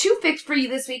have 2 fics for you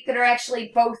this week that are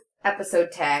actually both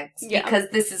episode tags. Yeah. Because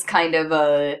this is kind of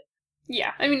a...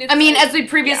 Yeah, I mean, as we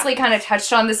previously kind of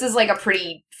touched on, this is, like, a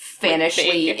pretty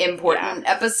fanishly important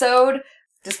episode,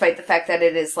 despite the fact that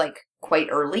it is, like, quite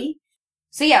early.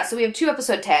 So yeah, so we have 2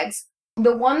 episode tags.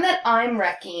 The one that I'm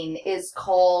wrecking is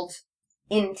called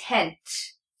Intent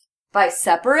by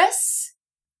Separus,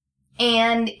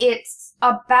 and it's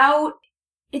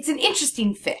an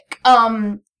interesting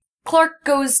fic. Clark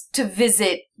goes to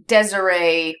visit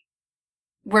Desiree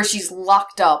where she's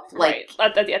locked up, like...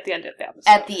 Right, at the end of the episode.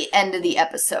 At the end of the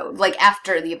episode. Like,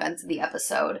 after the events of the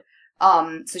episode.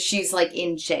 So she's, like,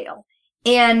 in jail.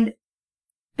 And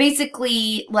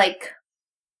basically, like,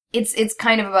 it's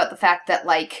kind of about the fact that,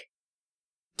 like,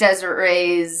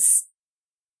 Desiree's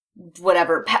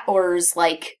powers,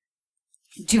 like,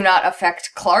 do not affect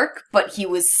Clark, but he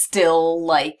was still,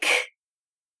 like...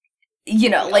 You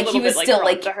know, like, he was still,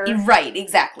 like... Right,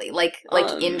 exactly. Like,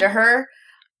 into her.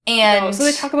 And so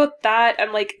they talk about that,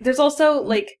 and, like, there's also,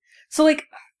 like, so, like,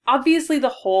 obviously the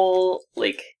whole,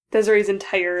 like, Desiree's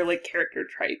entire, like, character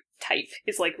type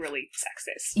is, like, really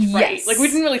sexist, right? Yes. Like, we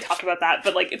didn't really talk about that,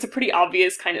 but, like, it's a pretty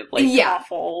obvious kind of, like,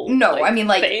 awful, no, like, I mean,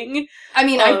 like, thing. I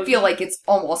mean, I feel like it's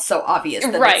almost so obvious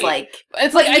that right. it's, like...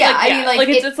 It's, like,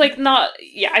 it's, like, not...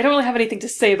 Yeah, I don't really have anything to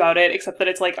say about it, except that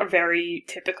it's, like, a very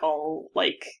typical,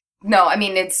 like... No, I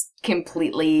mean, it's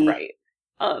completely... Right.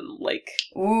 Like...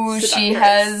 Ooh,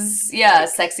 seductress. she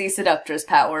has, sexy seductress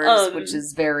powers, which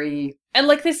is very... And,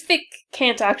 like, this fic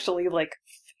can't actually, like,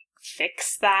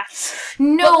 fix that.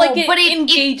 No, but it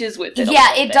engages with it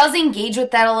it does engage with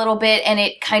that a little bit, and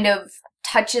it kind of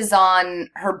touches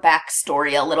on her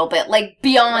backstory a little bit, like,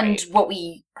 beyond what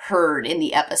we heard in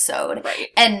the episode. Right.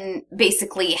 And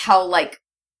basically how, like,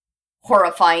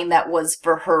 horrifying that was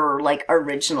for her, like,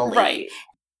 originally. Right.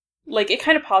 Like, it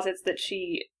kind of posits that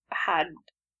she had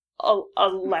a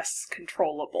less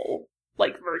controllable,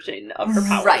 like, version of her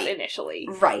powers Right. initially.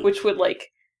 Right. Which would,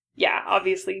 like, yeah,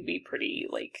 obviously be pretty,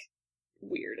 like,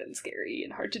 weird and scary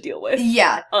and hard to deal with.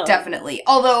 Yeah, definitely.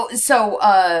 Although, so,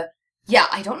 yeah,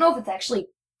 I don't know if it's actually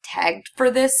tagged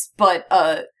for this, but,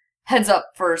 heads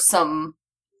up for some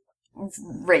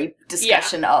rape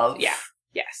discussion of... Yeah,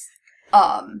 yes.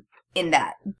 In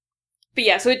that. But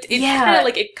yeah, so it kind of,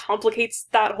 like, it complicates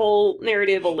that whole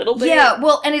narrative a little bit. Yeah,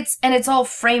 well, and it's all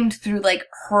framed through, like,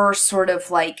 her sort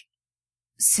of, like,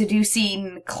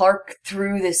 seducing Clark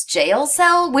through this jail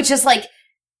cell, which is, like,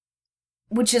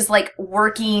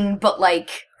 working, but,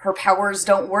 like, her powers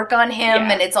don't work on him,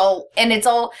 Yeah. and it's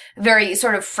all very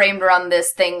sort of framed around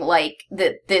this thing, like,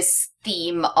 this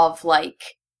theme of,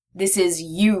 like, this is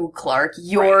you, Clark,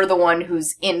 you're the one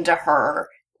who's into her,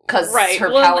 because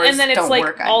her powers and then it's, don't like,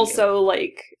 work on also,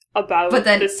 like, about But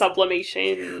then- the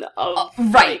sublimation of,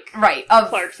 right, of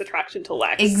Clark's attraction to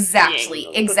Lex. exactly,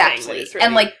 being the thing exactly, that is really-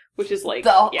 and, like, which is, like,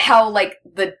 how, like,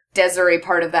 the Desiree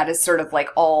part of that is sort of, like,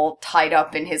 all tied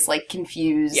up in his, like,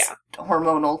 confused,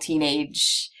 hormonal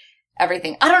teenage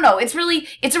everything. I don't know, it's a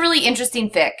really interesting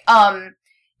fic.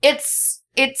 It's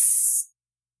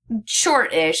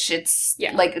short-ish, it's,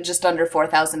 like, just under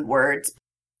 4,000 words.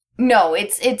 No,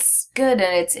 it's good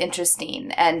and it's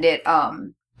interesting, and it,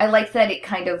 I like that it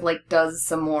kind of, like, does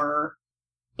some more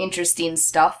interesting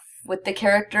stuff with the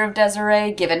character of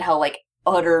Desiree, given how, like,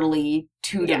 utterly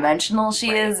two-dimensional she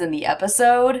is in the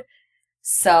episode.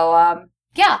 So,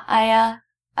 yeah, I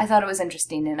thought it was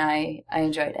interesting and I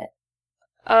enjoyed it.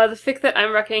 The fic that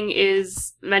I'm wrecking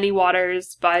is Many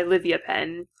Waters by Livia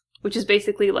Penn, which is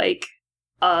basically, like,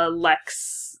 a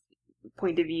Lex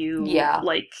point of view,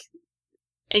 like,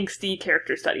 angsty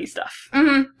character study stuff.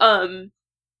 Mm-hmm.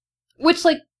 Which,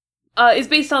 like, is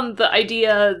based on the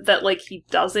idea that, like, he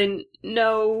doesn't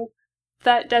know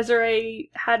that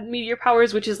Desiree had meteor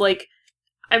powers, which is, like,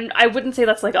 I wouldn't say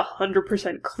that's, like,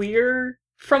 100% clear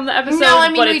from the episode, no, I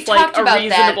mean, but we it's, like, a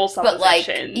reasonable that, but, like,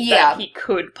 supposition that he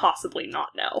could possibly not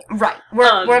know. Right.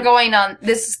 We're going on,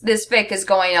 this fic is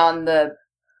going on the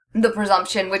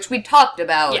presumption, which we talked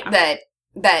about,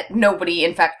 that nobody,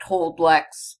 in fact, told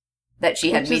Lex that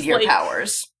she had meteor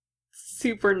powers.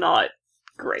 Super not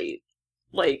great.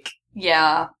 Like...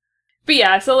 Yeah. But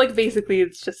yeah, so, like, basically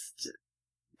it's just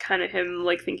kind of him,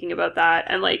 like, thinking about that,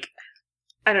 and, like,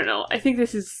 I don't know, I think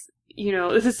this is, you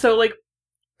know, this is so, like,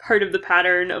 part of the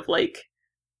pattern of, like,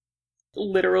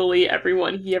 literally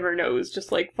everyone he ever knows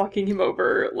just, like, fucking him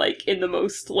over, like, in the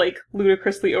most, like,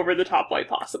 ludicrously over-the-top way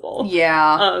possible.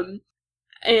 Yeah.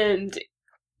 And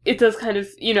it does kind of,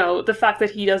 you know, the fact that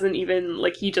he doesn't even,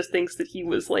 like, he just thinks that he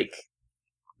was, like,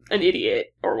 an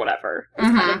idiot or whatever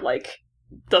is kind of, like,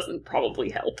 doesn't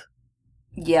probably help.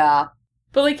 Yeah.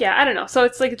 But, like, yeah, I don't know. So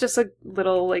it's, like, just a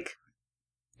little, like,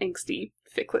 angsty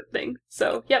ficlet thing.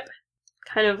 So, yep.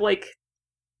 Kind of, like,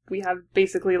 we have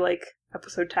basically, like,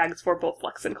 episode tags for both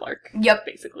Lex and Clark. Yep.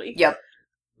 Basically. Yep.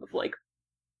 Of, like,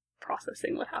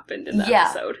 processing what happened in the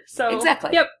episode. So,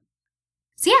 exactly. Yep.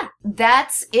 So, yeah,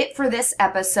 that's it for this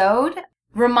episode.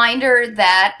 Reminder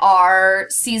that our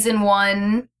season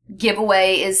 1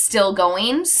 giveaway is still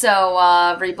going, so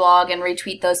reblog and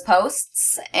retweet those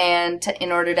posts and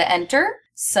in order to enter.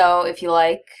 So if you'd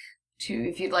like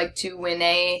to win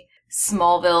a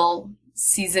Smallville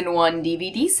season 1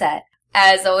 DVD set.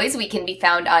 As always, we can be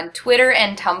found on Twitter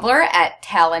and Tumblr at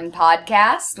Talon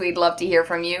Podcast. We'd love to hear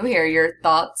from you, hear your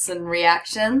thoughts and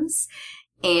reactions,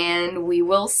 and we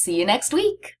will see you next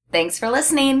week. Thanks for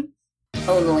listening.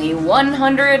 Only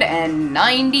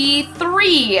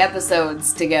 193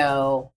 episodes to go.